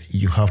yes.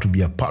 You have to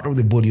be a part of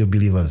the body of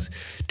believers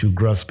to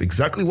grasp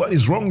exactly what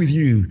is wrong with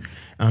you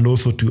and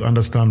also to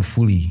understand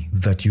fully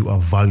that you are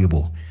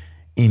valuable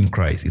in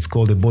Christ. It's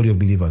called the body of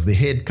believers. The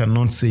head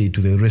cannot say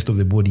to the rest of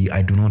the body,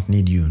 I do not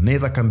need you.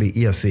 Neither can the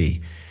ear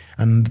say.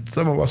 And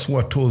some of us who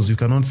are toes, you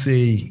cannot say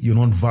you're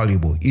not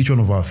valuable. Each one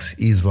of us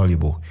is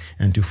valuable.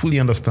 And to fully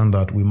understand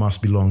that, we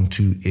must belong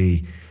to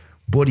a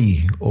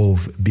body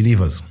of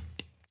believers.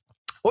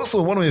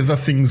 Also, one of the other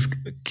things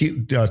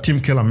Tim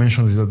Keller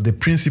mentions is that the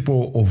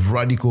principle of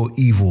radical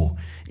evil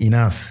in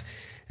us.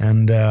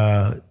 And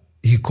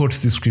he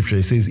quotes this scripture.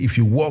 He says, if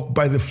you walk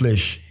by the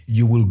flesh,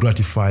 you will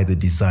gratify the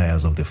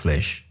desires of the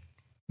flesh.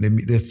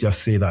 Let's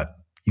just say that.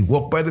 You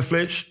walk by the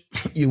flesh,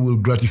 you will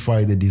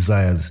gratify the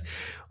desires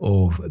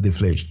of the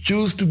flesh.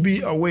 Choose to be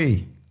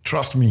away.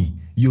 Trust me,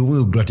 you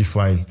will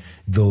gratify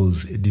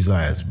those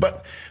desires.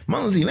 But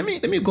Manzi, let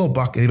me go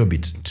back a little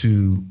bit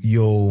to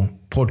your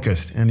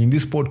podcast. And in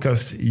this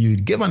podcast, you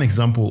gave an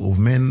example of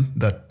men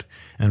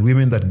and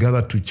women that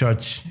gathered to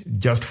church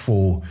just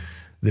for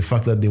the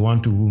fact that they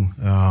want to,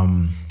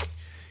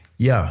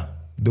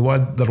 the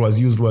word that was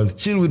used was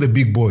chill with the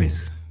big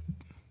boys.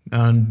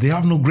 And they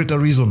have no greater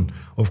reason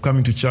of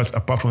coming to church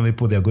apart from the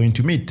people they're going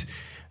to meet.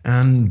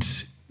 And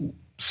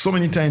so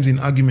many times in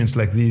arguments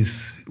like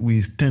this,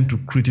 we tend to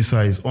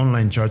criticize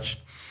online church.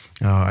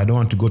 I don't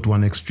want to go to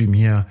one extreme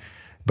here,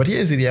 but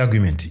here's the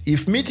argument.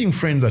 If meeting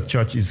friends at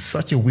church is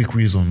such a weak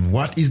reason,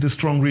 what is the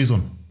strong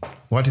reason?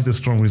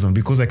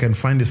 Because I can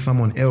find a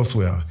sermon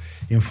elsewhere.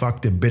 In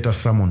fact, a better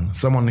sermon.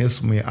 Someone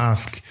else may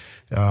ask,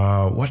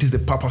 what is the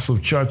purpose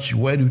of church?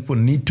 Why do people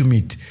need to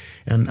meet?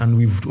 And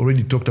we've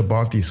already talked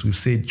about this. We've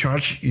said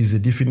church is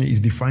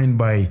defined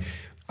by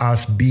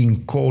us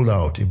being called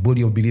out, a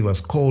body of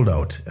believers called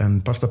out.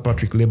 And Pastor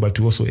Patrick Lebert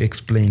to also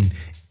explain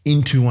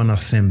into an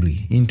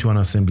assembly.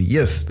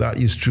 Yes, that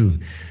is true.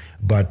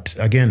 But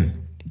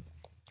again,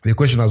 the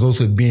question has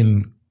also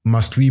been,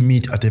 must we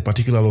meet at a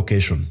particular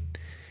location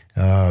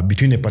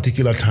between a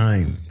particular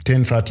time,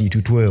 10:30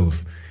 to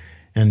 12,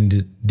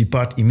 and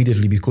depart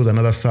immediately because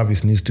another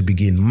service needs to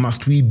begin?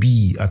 Must we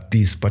be at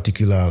these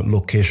particular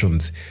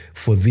locations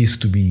for this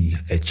to be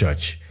a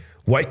church?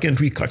 Why can't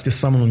we catch the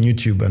sermon on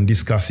YouTube and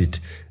discuss it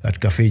at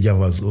Cafe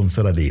Java's on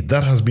Saturday?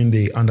 That has been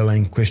the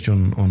underlying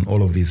question on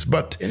all of this.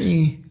 But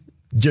any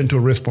gentle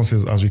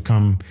responses as we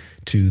come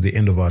to the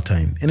end of our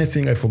time?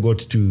 Anything I forgot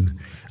to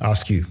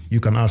ask you, you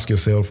can ask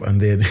yourself, and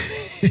then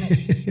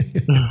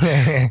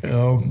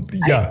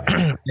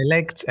yeah.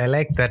 I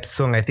liked that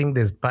song. I think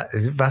there's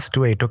verse 2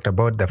 where he talked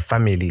about the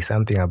family,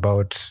 something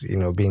about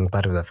being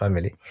part of the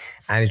family,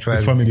 and it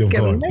was the family of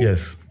God.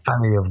 Yes,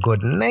 family of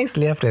God.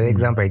 Nicely after the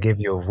example I gave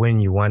you of when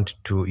you long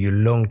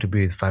to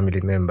be with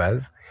family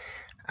members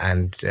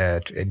and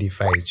to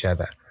edify each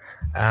other.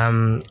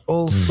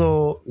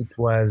 Also, it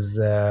was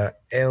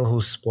El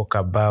who spoke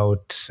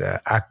about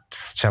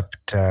Acts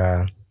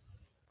chapter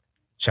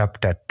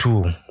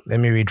 2. Let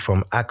me read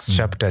from Acts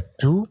chapter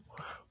 2,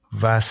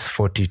 verse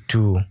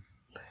 42.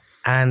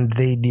 And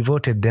they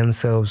devoted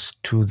themselves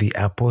to the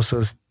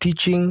apostles'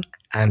 teaching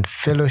and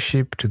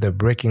fellowship, to the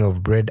breaking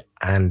of bread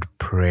and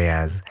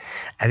prayers.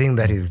 I think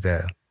that is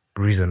the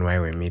reason why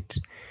we meet.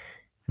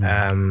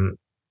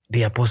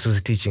 The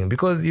apostles' teaching.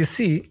 Because you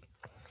see,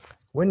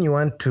 when you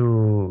want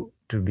to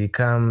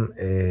become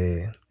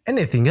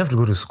anything, you have to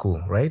go to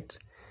school, right?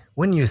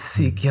 When you're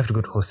sick, you have to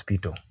go to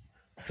hospital.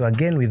 So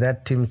again, with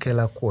that Tim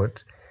Keller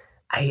quote,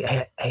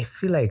 I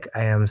feel like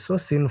I am so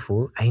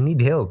sinful, I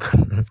need help,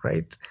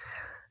 right?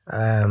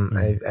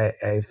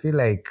 I feel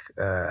like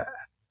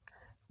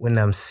when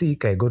I'm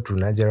sick, I go to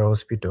Nigeria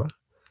Hospital.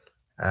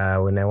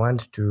 When I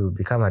want to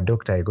become a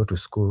doctor, I go to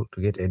school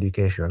to get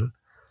education.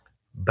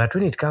 But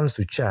when it comes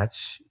to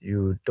church,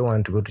 you don't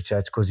want to go to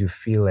church because you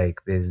feel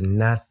like there's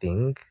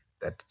nothing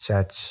that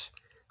church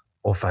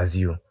offers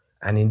you.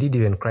 And indeed,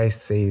 even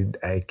Christ said,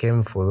 I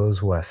came for those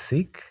who are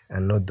sick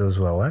and not those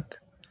who are what?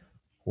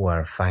 Who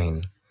are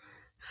fine.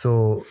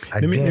 So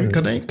again,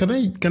 can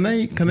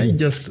I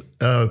just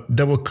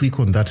double click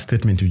on that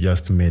statement you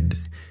just made?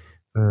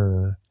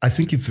 I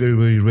think it's very,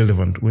 very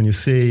relevant when you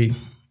say,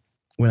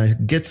 when I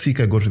get sick,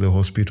 I go to the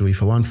hospital.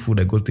 If I want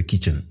food, I go to the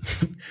kitchen.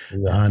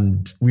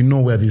 And we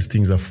know where these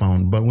things are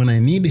found. But when I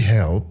need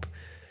help,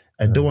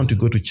 I don't want to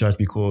go to church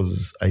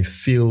because I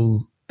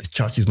feel the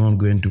church is not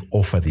going to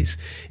offer this.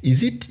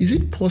 Is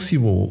it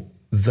possible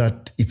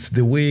that it's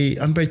the way,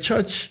 and by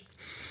church,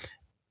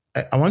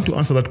 I want to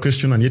answer that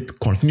question and yet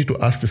continue to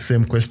ask the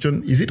same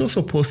question. Is it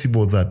also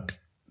possible that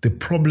the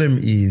problem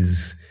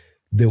is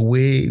the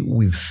way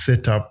we've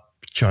set up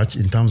church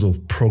in terms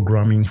of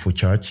programming for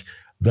church,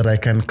 that I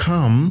can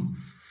come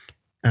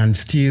and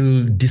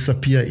still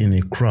disappear in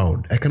a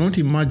crowd? I cannot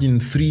imagine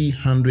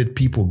 300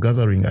 people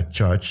gathering at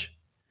church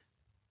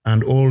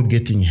and all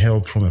getting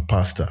help from a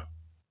pastor.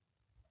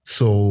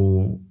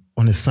 So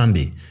on a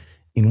Sunday,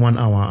 in 1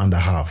 hour and a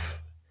half,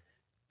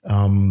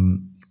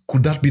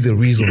 could that be the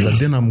reason that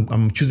then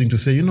I'm choosing to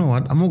say, you know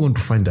what, I'm not going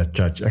to find that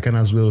church. I can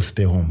as well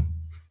stay home.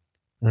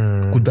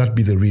 Could that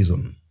be the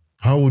reason?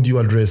 How would you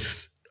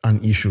address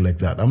an issue like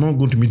that? I'm not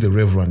going to meet the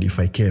reverend if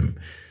I came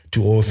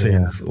to All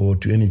Saints or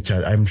to any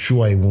church. I'm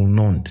sure I will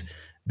not,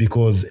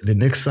 because the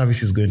next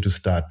service is going to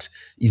start.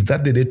 Is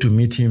that the day to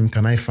meet him?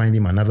 Can I find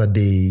him another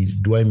day?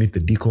 Do I meet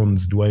the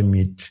deacons?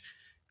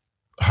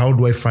 How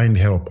do I find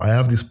help? I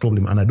have this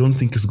problem and I don't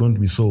think it's going to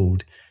be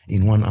solved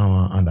in 1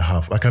 hour and a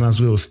half. I can as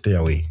well stay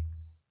away.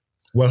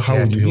 Well, how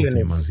would you help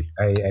me, Manzi?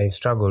 I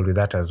struggled with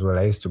that as well.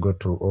 I used to go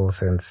to All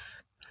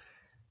Saints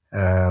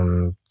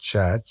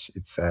church.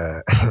 It's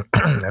I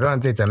don't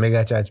want to say it's a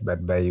mega church,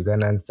 but by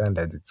Ugandan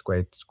standards, it's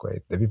quite.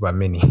 The people are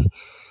many,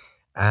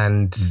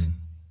 and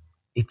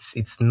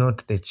it's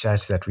not the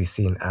church that we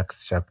see in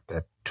Acts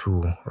chapter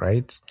 2,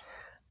 right?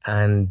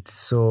 And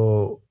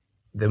so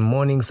the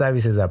morning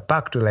services are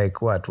packed to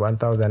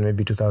 1,000,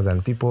 maybe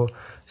 2,000 people.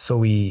 So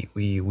we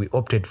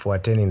opted for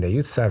attending the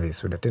youth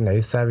service. We'd attend the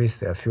youth service.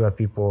 There are fewer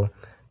people,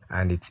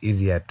 and it's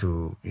easier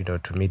to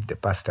meet the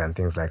pastor and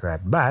things like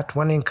that. But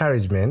one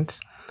encouragement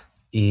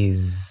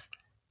is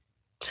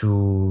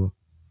to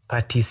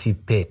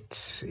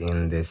participate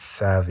in the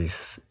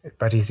service,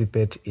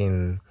 participate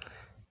in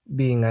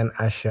being an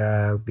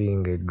usher,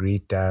 being a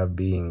greeter,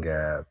 being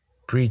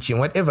preaching,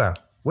 whatever.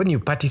 When you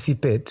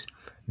participate,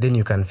 then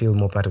you can feel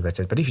more part of the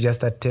church. But if you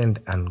just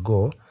attend and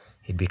go,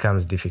 it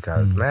becomes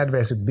difficult. My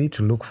advice would be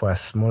to look for a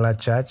smaller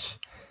church,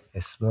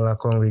 a smaller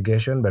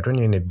congregation. But when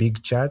you're in a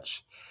big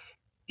church,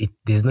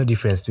 there's no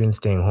difference between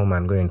staying home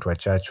and going to a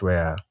church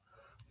where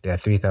there are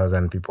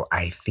 3,000 people,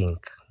 I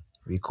think.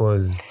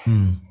 Because,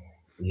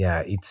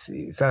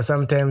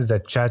 sometimes the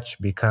church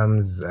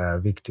becomes a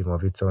victim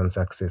of its own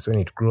success when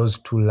it grows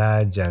too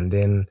large, and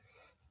then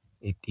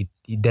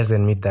it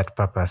doesn't meet that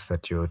purpose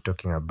that you're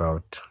talking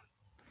about.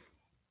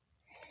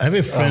 I have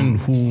a friend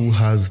who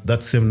has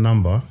that same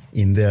number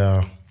in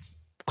their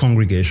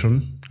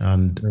congregation.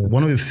 And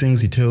one of the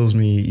things he tells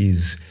me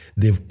is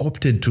they've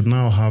opted to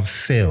now have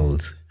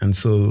cells. And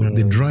so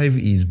the drive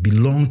is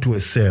belong to a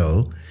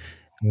cell.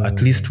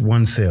 at least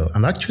one cell.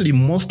 And actually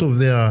most of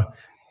their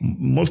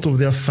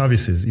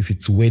services, if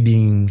it's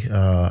wedding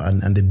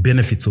and the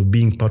benefits of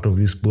being part of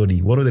this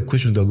body, one of the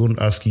questions they're going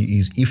to ask you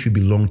is if you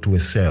belong to a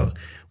cell.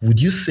 Would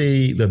you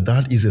say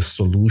that is a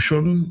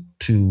solution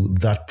to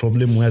that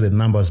problem where the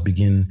numbers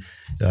begin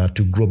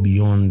to grow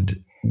beyond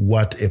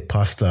what a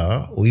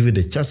pastor or even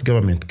the church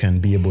government can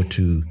be able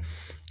to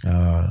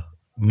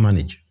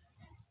manage?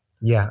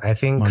 Yeah, I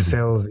think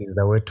cells is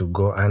the way to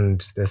go. And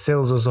the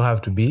cells also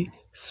have to be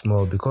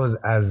small, because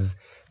as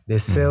the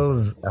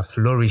cells are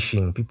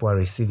flourishing, people are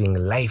receiving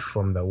life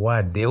from the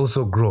word, they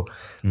also grow.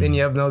 Then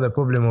you have now the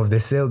problem of the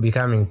cell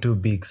becoming too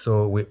big.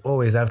 So we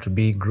always have to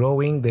be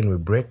growing, then we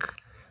break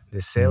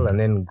the cell and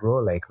then grow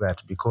like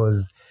that,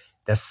 because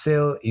the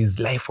cell is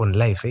life on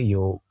life.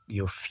 You're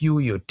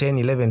 10,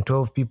 11,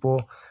 12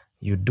 people,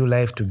 you do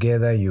life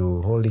together,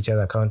 you hold each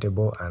other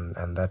accountable,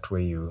 and that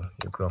way you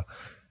grow.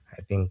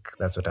 I think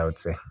that's what I would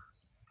say.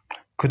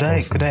 Could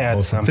I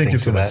add something? Thank you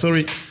so much. That?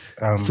 Sorry.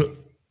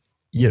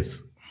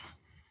 Yes.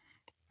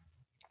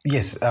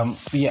 Yes.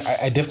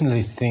 I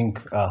definitely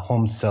think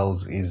home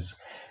cells is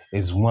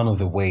one of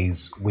the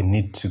ways we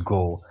need to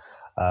go.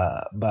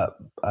 But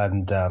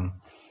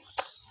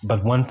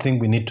one thing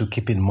we need to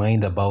keep in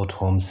mind about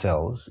home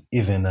cells,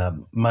 even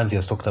Mazi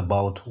has talked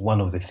about, one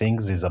of the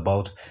things is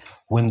about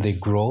when they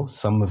grow,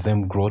 some of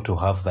them grow to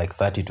have like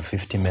 30 to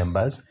 50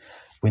 members.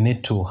 We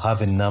need to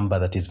have a number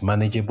that is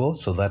manageable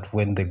so that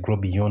when they grow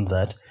beyond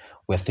that,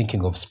 we're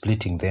thinking of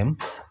splitting them.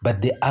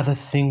 But the other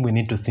thing we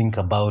need to think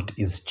about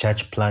is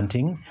church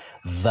planting,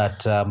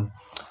 that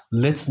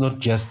let's not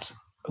just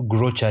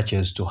grow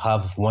churches to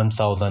have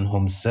 1,000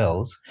 home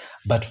cells,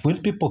 but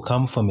when people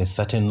come from a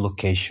certain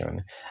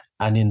location,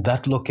 and in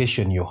that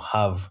location you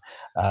have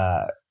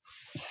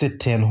say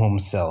 10 home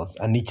cells,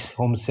 and each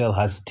home cell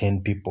has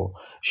 10 people,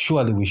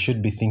 surely we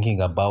should be thinking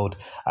about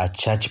a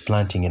church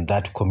planting in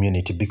that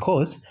community,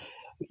 because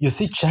you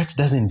see, church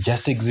doesn't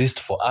just exist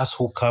for us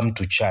who come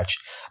to church,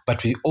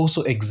 but we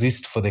also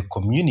exist for the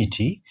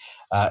community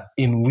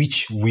in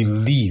which we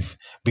live,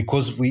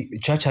 because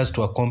church has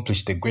to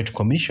accomplish the Great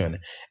Commission,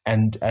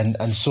 and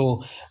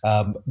so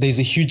there's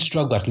a huge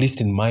struggle, at least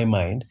in my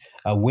mind,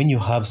 when you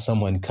have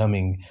someone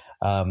coming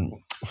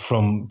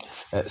from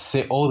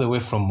say all the way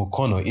from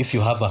Mukono. If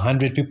you have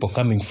 100 people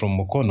coming from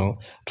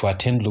Mukono to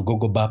attend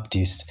Lugogo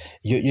Baptist,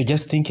 you're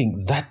just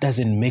thinking that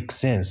doesn't make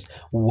sense.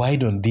 Why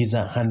don't these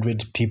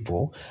 100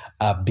 people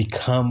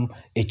become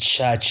a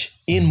church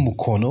in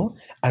Mukono,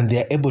 and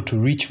they're able to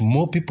reach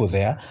more people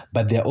there,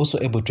 but they're also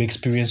able to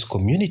experience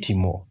community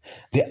more?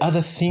 The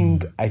other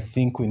thing I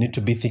think we need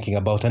to be thinking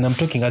about, and I'm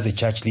talking as a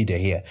church leader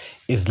here,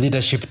 is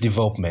leadership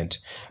development,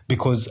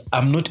 because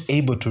I'm not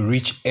able to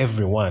reach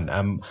everyone.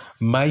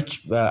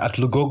 At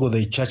Lugogo,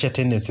 the church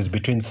attendance is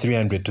between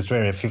 300 to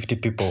 350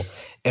 people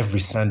every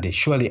Sunday.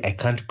 Surely I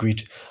can't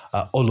greet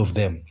all of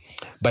them.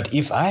 But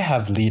if I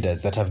have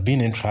leaders that have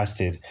been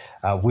entrusted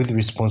with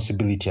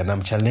responsibility, and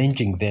I'm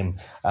challenging them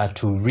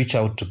to reach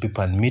out to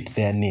people and meet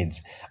their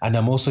needs, and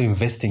I'm also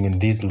investing in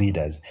these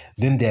leaders,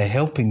 then they're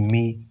helping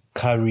me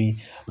carry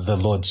the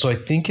load. So I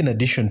think in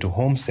addition to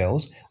home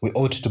cells, we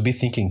ought to be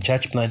thinking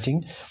church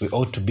planting, we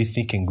ought to be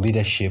thinking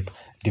leadership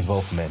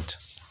development.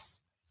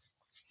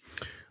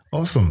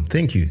 Awesome.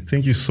 Thank you.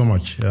 Thank you so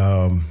much.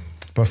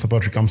 Pastor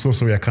Patrick, I'm so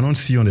sorry. I cannot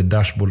see you on the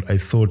dashboard. I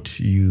thought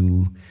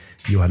you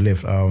had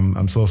left.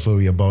 I'm so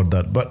sorry about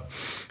that. But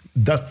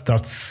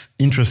that's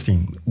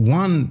interesting.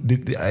 One,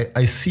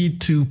 I see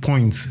 2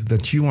 points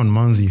that you and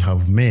Manzi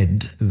have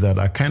made that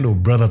are kind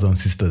of brothers and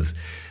sisters,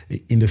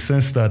 in the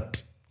sense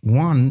that,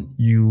 one,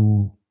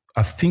 you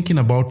are thinking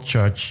about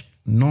church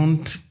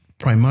not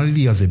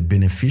primarily as a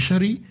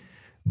beneficiary,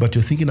 but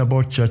you're thinking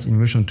about church in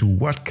relation to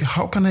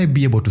how can I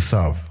be able to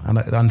serve?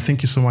 And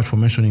thank you so much for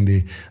mentioning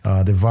the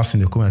verse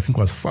in the comment. I think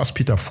it was 1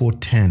 Peter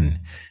 4:10,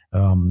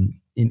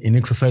 in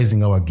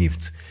exercising our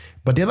gifts.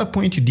 But the other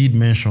point you did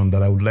mention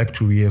that I would like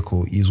to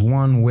re-echo is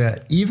one where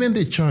even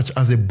the church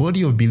as a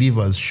body of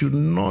believers should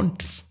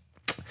not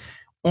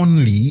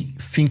only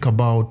think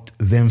about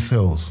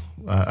themselves.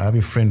 I have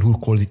a friend who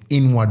calls it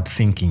inward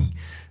thinking,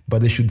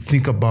 but they should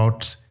think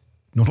about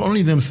not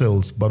only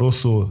themselves, but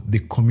also the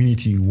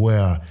community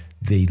where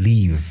they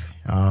live,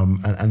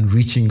 and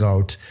reaching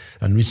out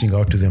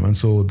to them. And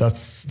so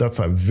that's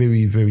a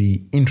very,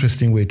 very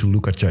interesting way to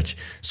look at church.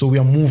 So we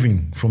are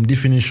moving from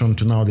definition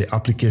to now the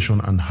application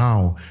and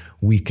how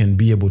we can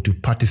be able to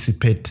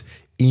participate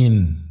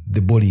in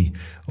the body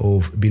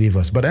of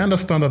believers. But I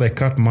understand that I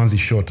cut Manzi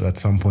short at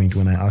some point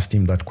when I asked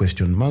him that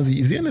question. Manzi,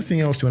 is there anything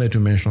else you wanted to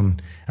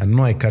mention? I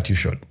know I cut you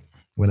short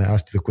when I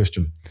asked the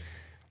question.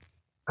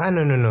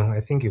 No.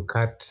 I think you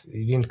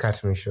didn't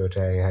cut me short.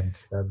 I had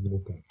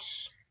submitted.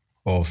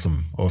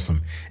 Awesome.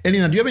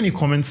 Elena, do you have any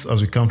comments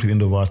as we come to the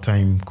end of our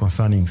time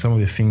concerning some of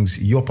the things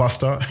your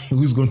pastor,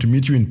 who's going to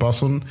meet you in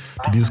person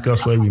to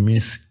discuss why we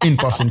miss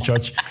in-person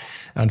church,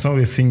 and some of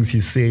the things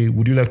he say?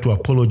 Would you like to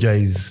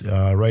apologize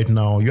right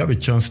now? You have a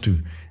chance to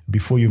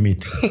before you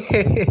meet.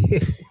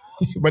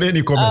 But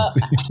any comments?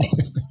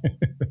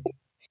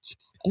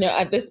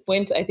 At this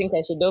point, I think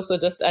I should also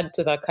just add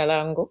to the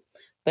Kalango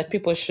that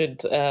people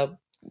should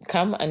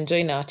come and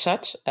join our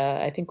church.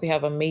 I think we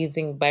have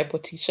amazing Bible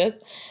teachers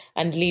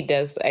and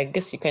leaders. I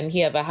guess you can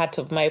hear the heart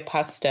of my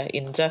pastor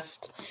in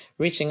just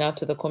reaching out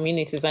to the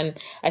communities. And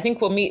I think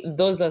for me,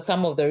 those are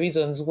some of the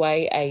reasons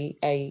why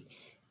I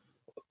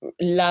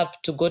love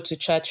to go to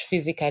church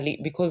physically,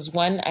 because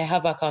one, I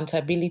have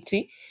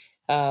accountability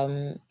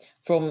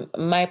from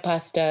my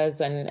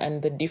pastors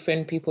and the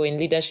different people in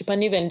leadership,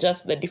 and even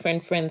just the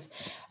different friends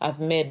I've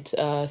made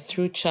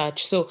through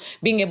church. So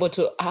being able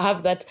to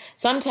have that,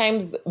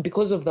 sometimes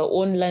because of the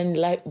online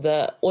life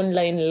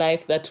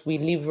that we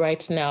live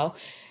right now,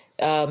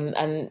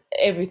 and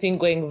everything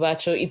going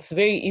virtual, it's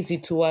very easy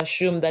to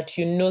assume that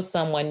you know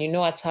someone, you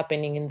know what's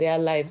happening in their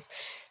lives,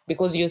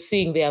 because you're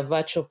seeing their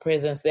virtual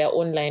presence, their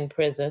online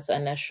presence,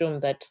 and assume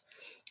that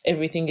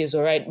everything is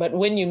all right. But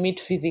when you meet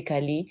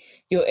physically,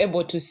 you're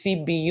able to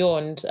see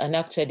beyond and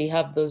actually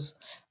have those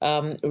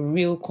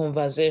real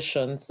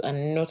conversations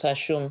and not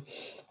assume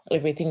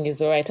everything is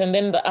all right. And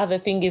then the other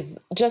thing is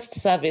just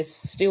service,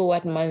 still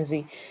what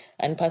Manzi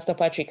and Pastor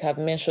Patrick have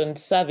mentioned,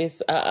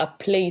 service, a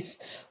place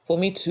for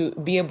me to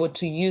be able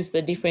to use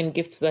the different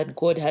gifts that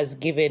God has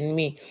given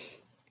me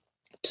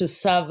to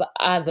serve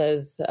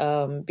others,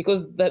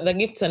 because the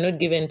gifts are not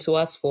given to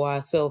us for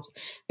ourselves.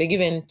 They're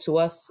given to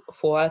us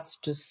for us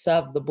to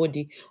serve the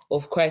body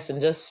of Christ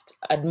and just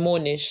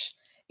admonish,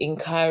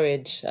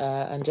 encourage,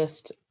 and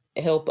just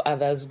help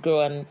others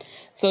grow. And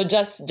so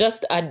just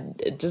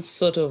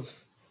sort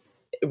of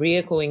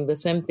re-echoing the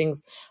same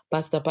things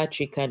Pastor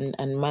Patrick and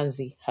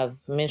Manzi have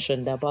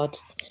mentioned about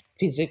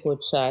physical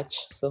church.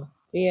 So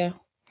yeah.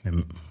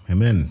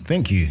 Amen.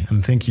 Thank you.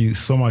 And thank you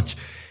so much.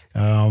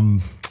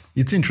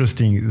 It's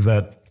interesting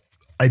that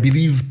I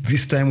believe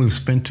this time we've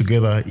spent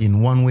together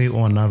in one way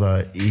or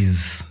another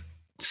is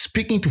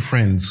speaking to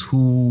friends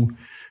who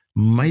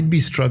might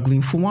be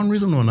struggling for one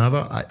reason or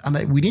another.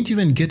 We didn't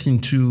even get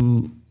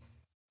into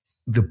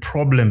the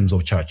problems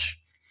of church,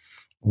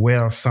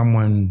 where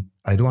someone,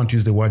 I don't want to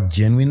use the word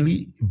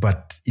genuinely,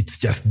 but it's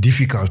just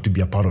difficult to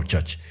be a part of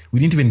church. We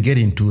didn't even get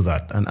into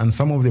that. And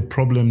some of the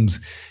problems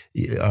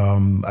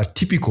are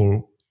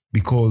typical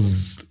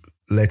because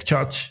like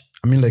church,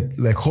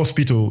 like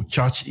hospital,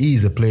 church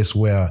is a place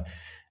where,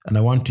 and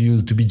I want to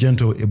use, to be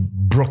gentle,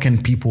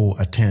 broken people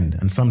attend.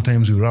 And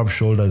sometimes we rub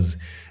shoulders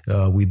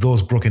with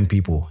those broken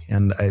people.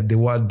 And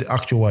the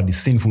actual word is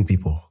sinful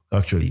people,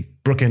 actually.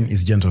 Broken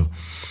is gentle.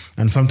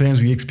 And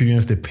sometimes we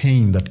experience the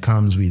pain that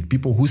comes with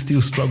people who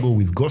still struggle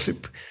with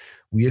gossip.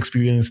 We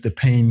experience the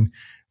pain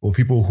of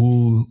people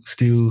who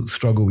still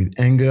struggle with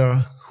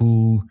anger,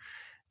 who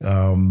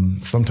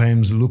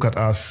sometimes look at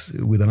us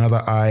with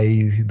another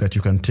eye that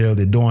you can tell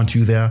they don't want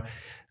you there.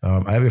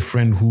 I have a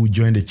friend who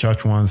joined a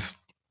church once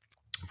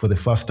for the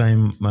first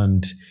time,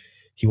 and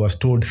he was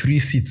told 3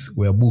 seats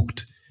were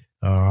booked,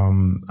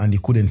 and he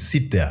couldn't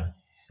sit there.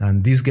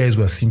 And these guys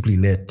were simply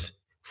late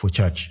for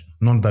church.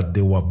 Not that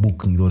they were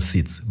booking those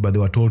seats, but they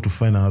were told to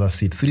find another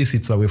seat, 3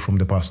 seats away from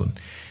the person.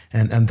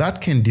 And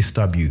that can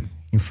disturb you.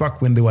 In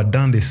fact, when they were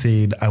done, they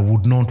said, I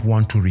would not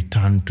want to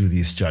return to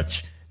this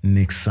church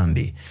next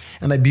Sunday.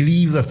 And I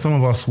believe that some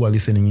of us who are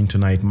listening in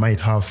tonight might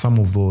have some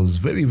of those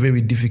very,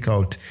 very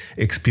difficult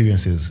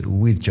experiences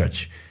with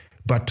church.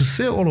 But to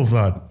say all of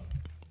that,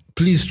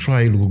 please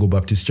try Lugogo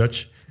Baptist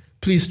Church.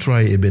 Please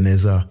try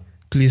Ebenezer.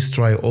 Please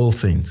try All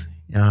Saints.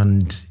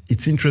 And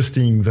it's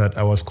interesting that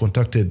I was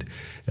contacted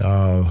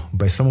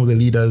by some of the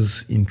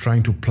leaders in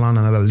trying to plan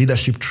another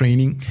leadership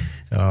training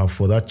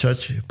for that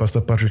church.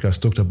 Pastor Patrick has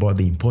talked about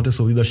the importance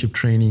of leadership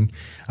training.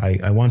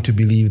 I want to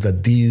believe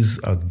that these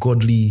are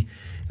godly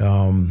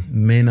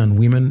men and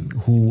women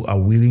who are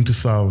willing to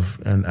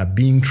serve and are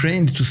being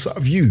trained to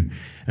serve you.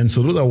 And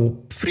so those are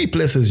 3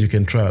 places you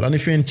can try it. And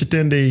if you're in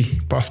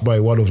Chitende, pass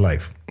by Word of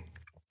Life.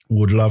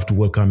 Would love to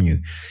welcome you.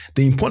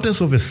 The importance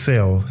of a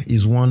cell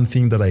is one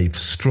thing that I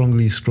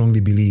strongly,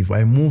 strongly believe.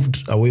 I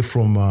moved away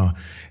from a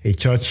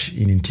church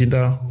in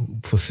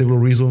Ntinda for several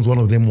reasons. One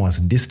of them was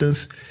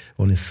distance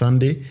on a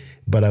Sunday.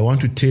 But I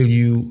want to tell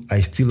you, I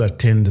still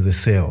attend the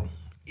cell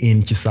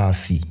in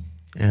Chisasi.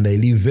 And I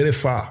live very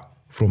far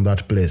from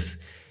that place.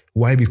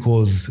 Why?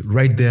 Because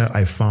right there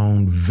I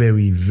found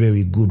very,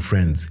 very good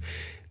friends.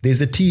 There's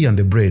a tea and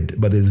the bread,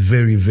 but there's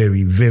very,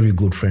 very, very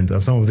good friends.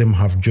 And some of them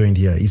have joined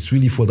here. It's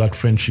really for those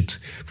friendships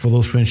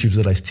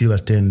that I still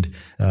attend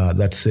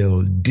that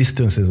cell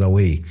distances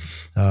away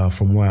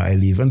from where I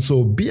live. And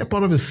so be a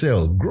part of a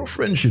cell, grow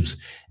friendships,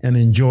 and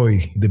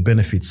enjoy the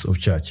benefits of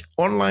church.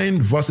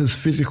 Online versus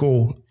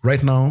physical,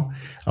 right now,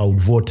 I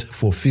would vote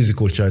for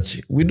physical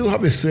church. We do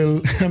have a cell,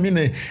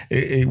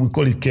 we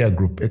call it care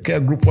group, a care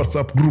group,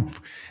 WhatsApp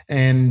group.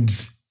 And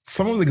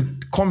some of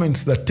the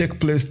comments that take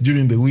place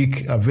during the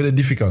week are very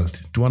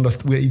difficult to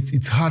understand.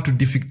 It's hard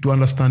to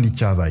understand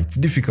each other. It's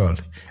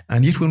difficult.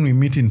 And yet when we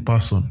meet in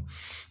person,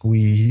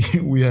 we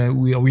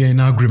are in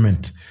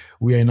agreement.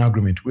 We are in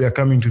agreement. We are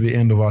coming to the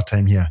end of our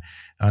time here.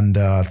 And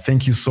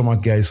thank you so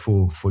much, guys,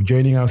 for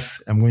joining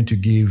us. I'm going to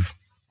give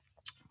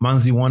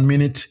Manzi 1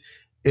 minute,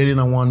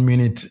 Elena 1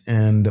 minute,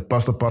 and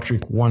Pastor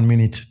Patrick 1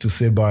 minute to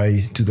say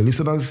bye to the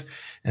listeners.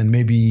 and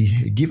maybe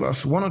give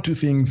us one or two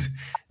things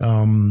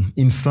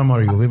in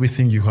summary of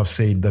everything you have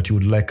said that you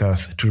would like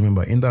us to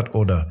remember in that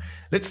order.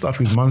 Let's start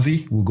with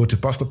Manzi. We'll go to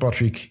Pastor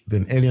Patrick,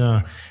 then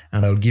Elena,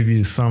 and I'll give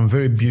you some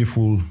very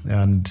beautiful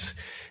and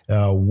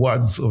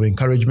words of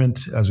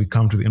encouragement as we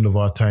come to the end of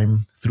our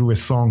time through a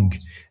song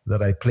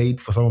that I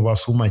played for some of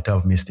us who might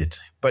have missed it.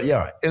 But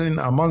yeah,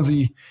 Elena,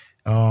 Manzi,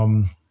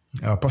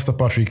 Pastor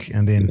Patrick,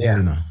 and then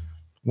Elena.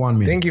 1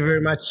 minute. Thank you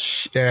very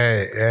much,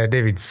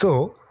 David.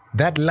 So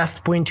that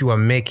last point you were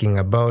making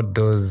about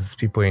those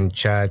people in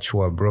church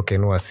who are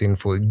broken, who are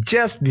sinful,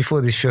 just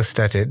before the show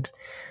started,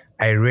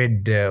 I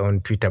read on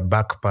Twitter,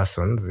 Back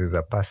Persons is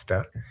a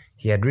pastor.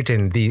 He had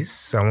written this,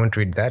 so I won't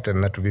read that,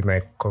 and that will be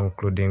my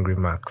concluding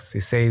remarks. He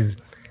says,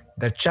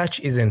 the church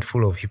isn't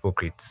full of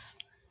hypocrites.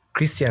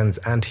 Christians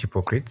aren't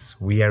hypocrites.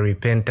 We are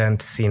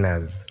repentant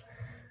sinners.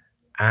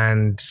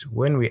 And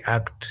when we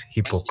act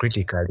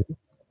hypocritically,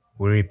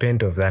 we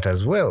repent of that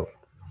as well.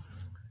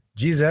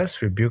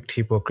 Jesus rebuked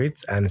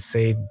hypocrites and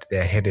said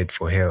they're headed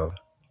for hell.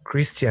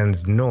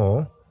 Christians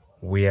know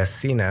we are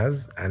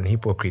sinners and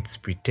hypocrites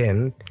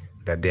pretend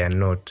that they are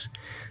not.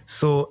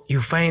 So you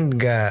find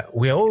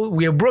we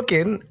are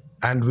broken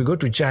and we go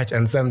to church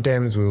and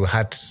sometimes we will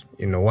hurt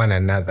one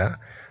another.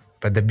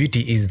 But the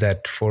beauty is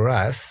that for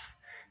us,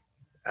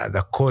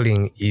 the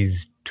calling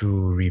is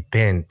to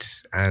repent.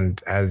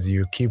 And as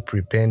you keep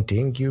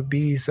repenting, you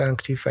be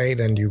sanctified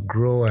and you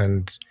grow,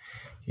 and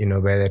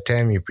by the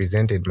time you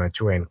presented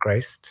mature in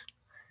Christ,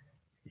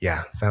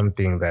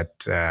 something that,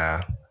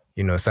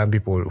 some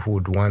people who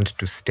would want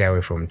to stay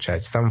away from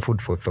church, some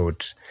food for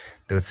thought,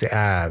 they would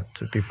say,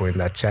 people in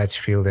that church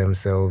feel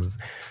themselves.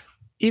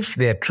 If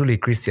they are truly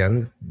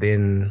Christians,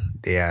 then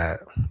they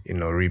are,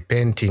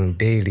 repenting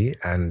daily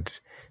and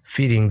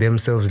feeding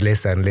themselves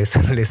less and less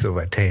and less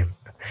over time.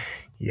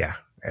 Yeah,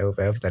 I hope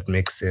that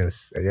makes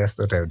sense. I just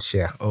thought I would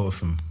share.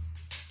 Awesome.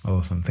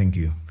 Thank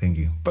you.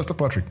 Pastor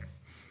Patrick.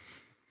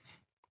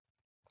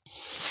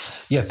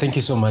 Yeah, thank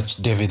you so much,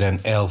 David and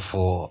Elle,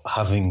 for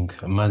having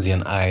Manzi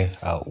and I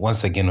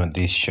once again on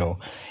this show.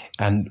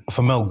 And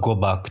for me, I'll go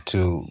back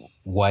to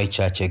why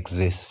church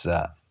exists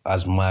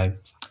as my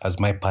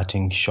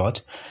parting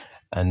shot.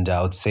 And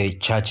I would say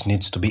church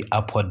needs to be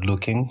upward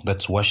looking.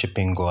 That's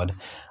worshiping God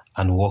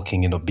and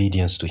walking in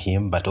obedience to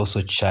Him. But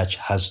also church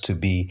has to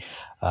be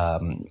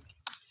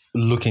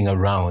looking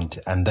around,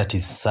 and that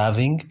is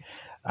serving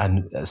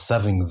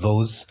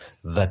those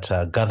that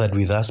are gathered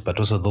with us, but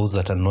also those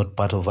that are not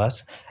part of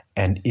us,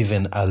 and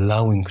even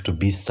allowing to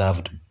be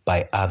served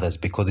by others,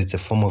 because it's a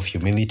form of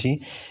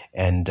humility.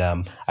 And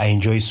I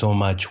enjoy so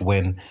much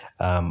when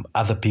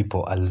other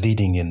people are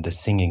leading in the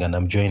singing and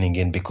I'm joining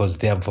in, because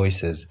their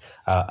voices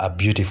are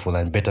beautiful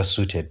and better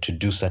suited to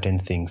do certain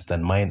things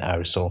than mine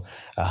are. So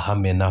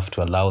I'm enough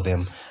to allow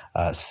them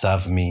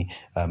serve me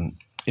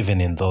even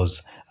in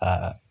those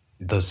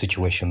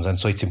situations. And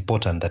so it's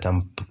important that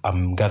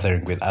I'm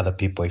gathering with other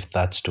people if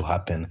that's to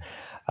happen,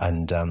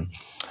 and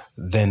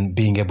then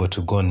being able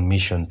to go on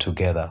mission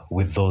together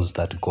with those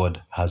that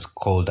God has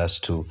called us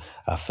to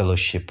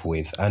fellowship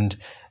with. And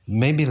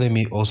maybe let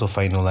me also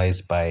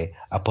finalize by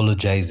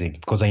apologizing,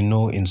 because I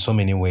know in so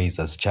many ways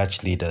as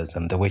church leaders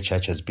and the way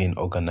church has been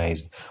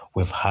organized,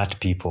 we've hurt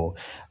people,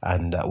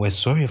 and we're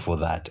sorry for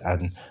that.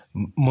 And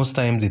most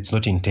times it's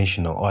not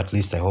intentional, or at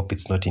least I hope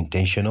it's not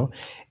intentional.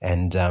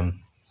 And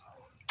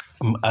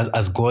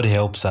as God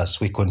helps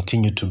us, we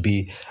continue to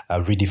be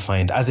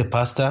redefined. As a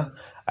pastor,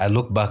 I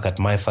look back at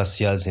my first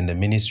years in the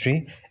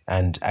ministry,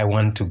 and I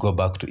want to go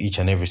back to each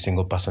and every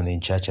single person in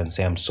church and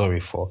say, I'm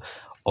sorry for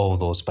all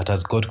those. But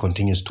as God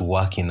continues to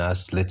work in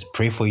us, let's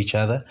pray for each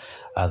other,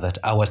 that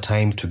our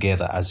time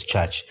together as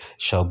church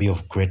shall be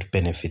of great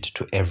benefit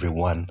to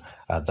everyone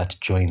that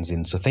joins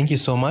in. So thank you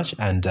so much.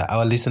 And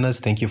our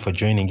listeners, thank you for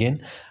joining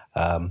in.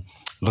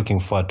 Looking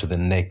forward to the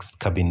next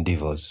Cabin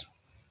Devos.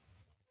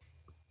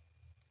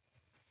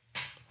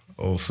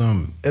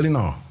 Awesome.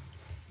 Eleanor.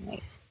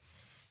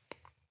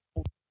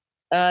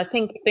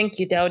 Thank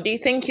you, Dowdy.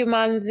 Thank you,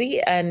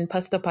 Manzi and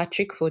Pastor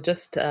Patrick, for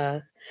just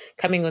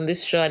coming on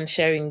this show and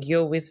sharing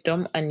your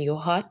wisdom and your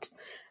heart.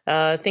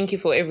 Thank you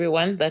for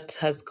everyone that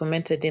has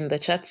commented in the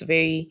chats.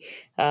 Very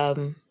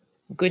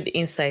good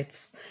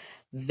insights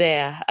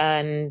there,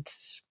 and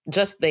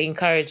just the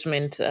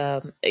encouragement.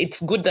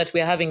 It's good that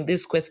we're having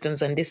these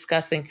questions and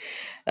discussing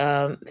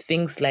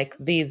things like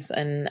these,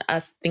 and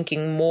us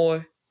thinking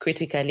more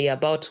critically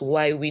about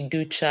why we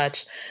do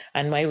church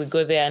and why we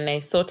go there. And I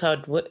thought I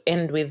would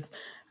end with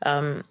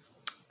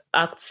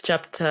Acts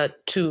chapter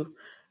 2,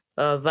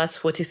 verse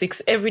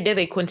 46. Every day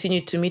they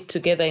continued to meet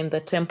together in the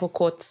temple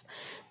courts.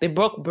 They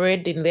broke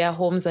bread in their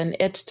homes and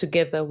ate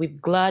together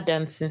with glad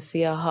and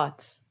sincere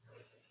hearts,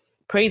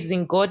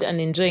 praising God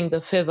and enjoying the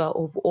favor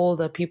of all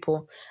the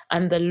people.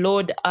 And the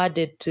Lord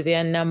added to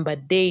their number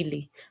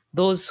daily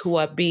those who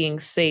are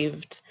being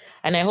saved.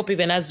 And I hope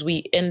even as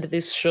we end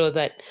this show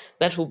that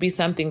will be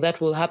something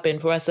that will happen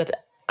for us,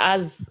 that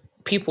as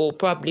people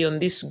probably on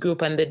this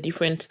group and the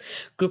different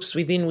groups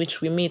within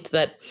which we meet,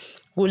 that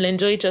we'll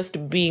enjoy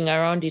just being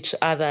around each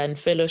other and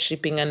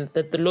fellowshipping, and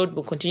that the Lord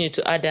will continue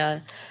to add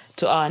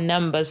to our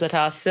numbers, that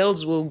our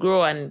cells will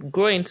grow and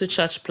grow into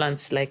church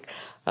plants like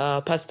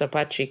Pastor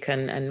Patrick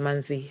and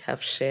Manzi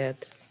have shared.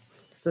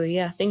 So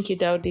yeah, thank you,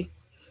 Daudi.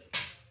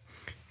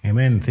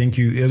 Amen. Thank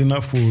you,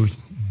 Elena, for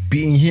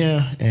being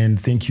here, and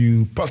thank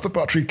you, Pastor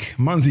Patrick,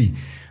 Manzi,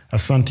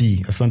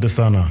 Asante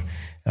Sana.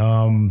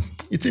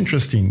 It's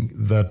interesting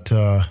that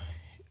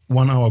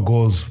 1 hour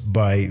goes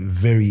by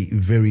very,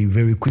 very,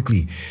 very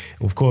quickly.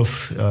 Of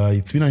course,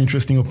 it's been an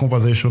interesting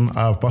conversation.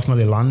 I've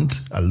personally learned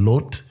a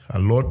lot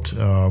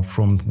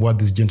from what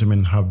these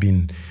gentlemen have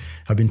been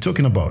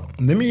talking about.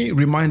 Let me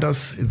remind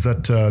us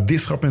that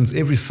this happens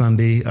every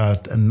Sunday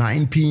at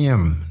 9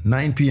 p.m.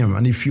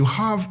 And if you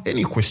have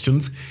any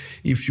questions,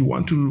 if you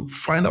want to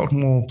find out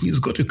more, please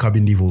go to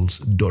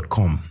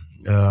cabindevils.com.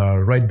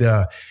 Right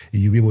there,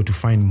 you'll be able to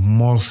find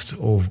most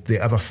of the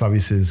other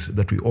services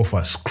that we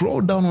offer.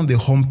 Scroll down on the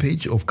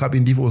homepage of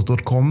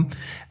cabindevils.com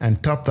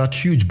and tap that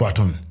huge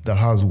button that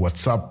has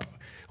WhatsApp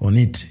on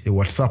it, a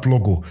WhatsApp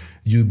logo.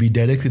 You'll be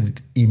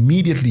directed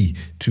immediately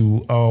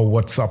to our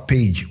WhatsApp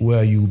page,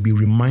 where you'll be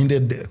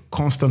reminded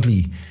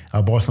constantly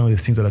about some of the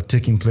things that are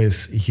taking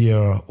place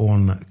here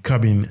on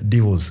Cabin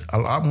Devils.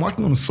 I'm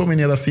working on so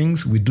many other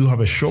things. We do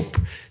have a shop.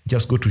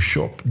 Just go to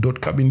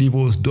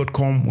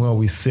shop.cabindevils.com, where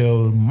we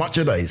sell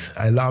merchandise.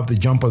 I love the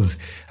jumpers.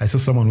 I saw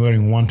someone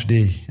wearing one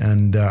today,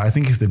 and I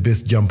think it's the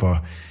best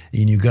jumper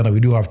in Uganda.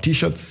 We do have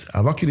t-shirts.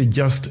 I've actually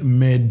just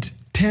made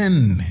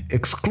 10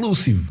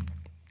 exclusive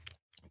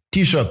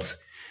t-shirts.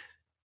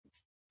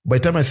 By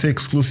the time I say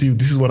exclusive,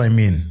 this is what I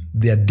mean.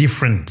 They are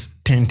different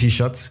 10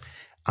 t-shirts,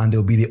 and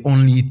they'll be the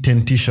only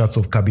 10 t-shirts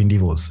of Cabin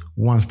Devils.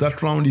 Once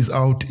that round is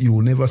out, you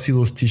will never see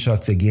those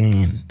t-shirts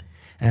again.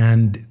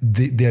 And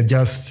they're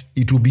just,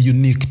 it will be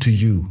unique to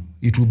you.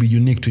 It will be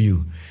unique to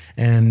you.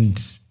 And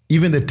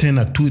even the 10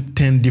 are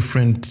 10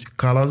 different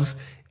colors,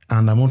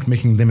 and I'm not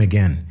making them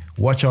again.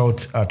 Watch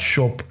out at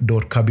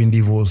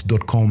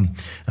shop.cabindevils.com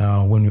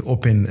when we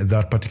open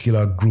that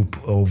particular group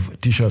of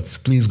t-shirts.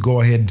 Please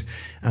go ahead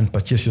and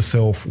purchase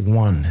yourself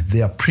one.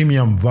 They are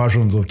premium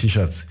versions of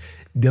t-shirts.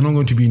 They're not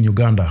going to be in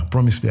Uganda.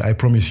 I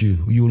promise you.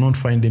 You will not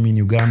find them in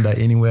Uganda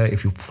anywhere.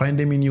 If you find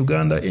them in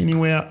Uganda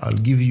anywhere, I'll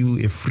give you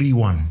a free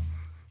one.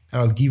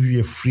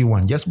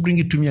 Just bring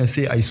it to me and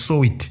say, I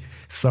saw it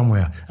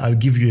somewhere. I'll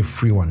give you a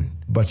free one,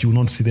 but you will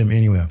not see them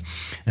anywhere.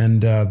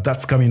 And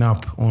that's coming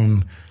up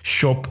on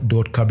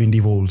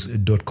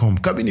shop.cabindevils.com.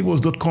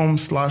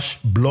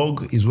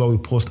 cabindevils.com/blog is where we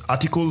post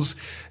articles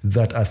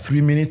that are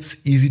 3 minutes,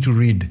 easy to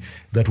read,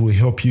 that will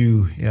help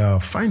you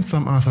find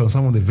some answers on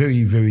some of the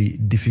very, very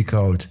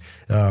difficult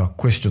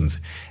questions.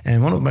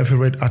 And one of my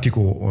favorite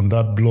articles on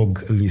that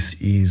blog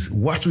list is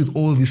What's with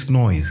all this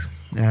noise?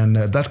 And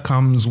that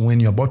comes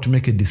when you're about to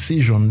make a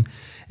decision,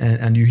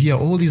 and you hear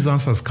all these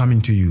answers coming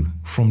to you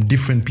from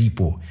different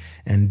people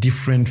and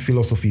different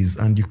philosophies,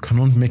 and you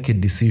cannot make a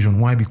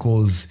decision. Why?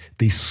 Because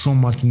there's so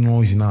much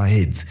noise in our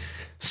heads.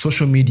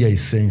 Social media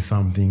is saying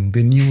something,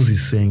 the news is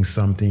saying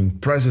something,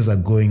 prices are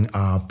going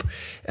up,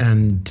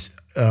 and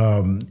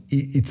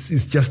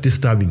it's just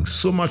disturbing.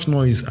 So much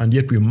noise, and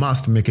yet we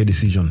must make a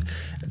decision.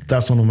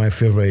 That's one of my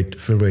favorite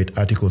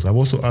articles. I've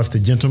also asked a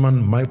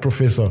gentleman, my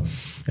professor,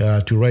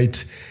 to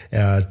write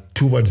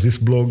towards this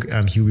blog,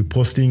 and he'll be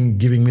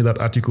giving me that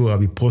article. I'll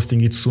be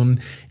posting it soon.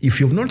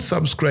 If you've not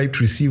subscribed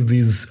to receive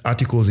these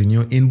articles in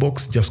your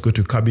inbox, just go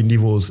to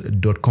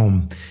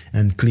cabindevils.com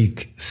and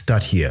click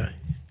Start Here.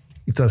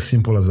 It's as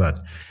simple as that.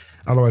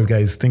 Otherwise,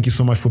 guys, thank you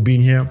so much for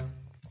being here.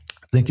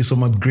 Thank you so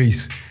much,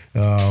 Grace,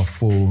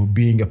 for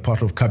being a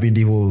part of Cabin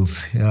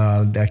Devils.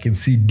 I can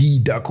see D.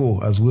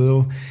 Daco as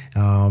well.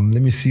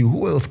 Let me see,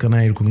 who else can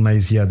I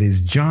recognize here?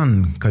 There's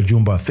John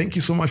Kajumba. Thank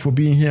you so much for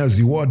being here.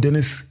 Ziwa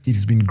Dennis,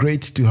 it's been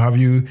great to have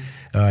you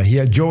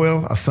here.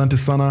 Joel, Asante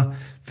Sana,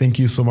 thank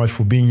you so much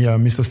for being here.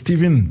 Mr.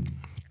 Steven,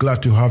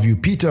 glad to have you.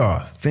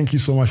 Peter, thank you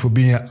so much for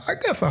being here.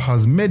 Agatha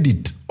has made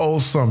it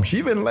awesome. She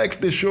even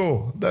liked the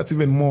show. That's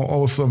even more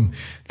awesome.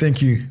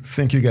 Thank you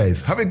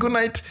guys. Have a good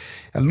night.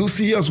 And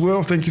Lucy as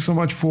well, thank you so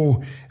much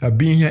for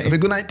being here. Have a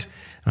good night,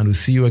 and we'll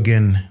see you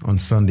again on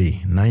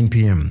Sunday, 9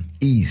 p.m.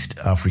 East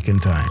African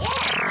time.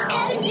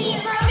 Bring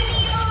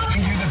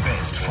you the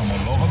best from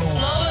all over the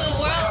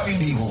world. Cabin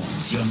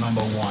Devils, your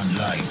number one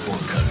live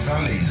podcast.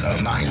 Sundays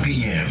at 9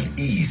 p.m.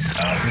 East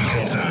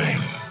African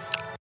time.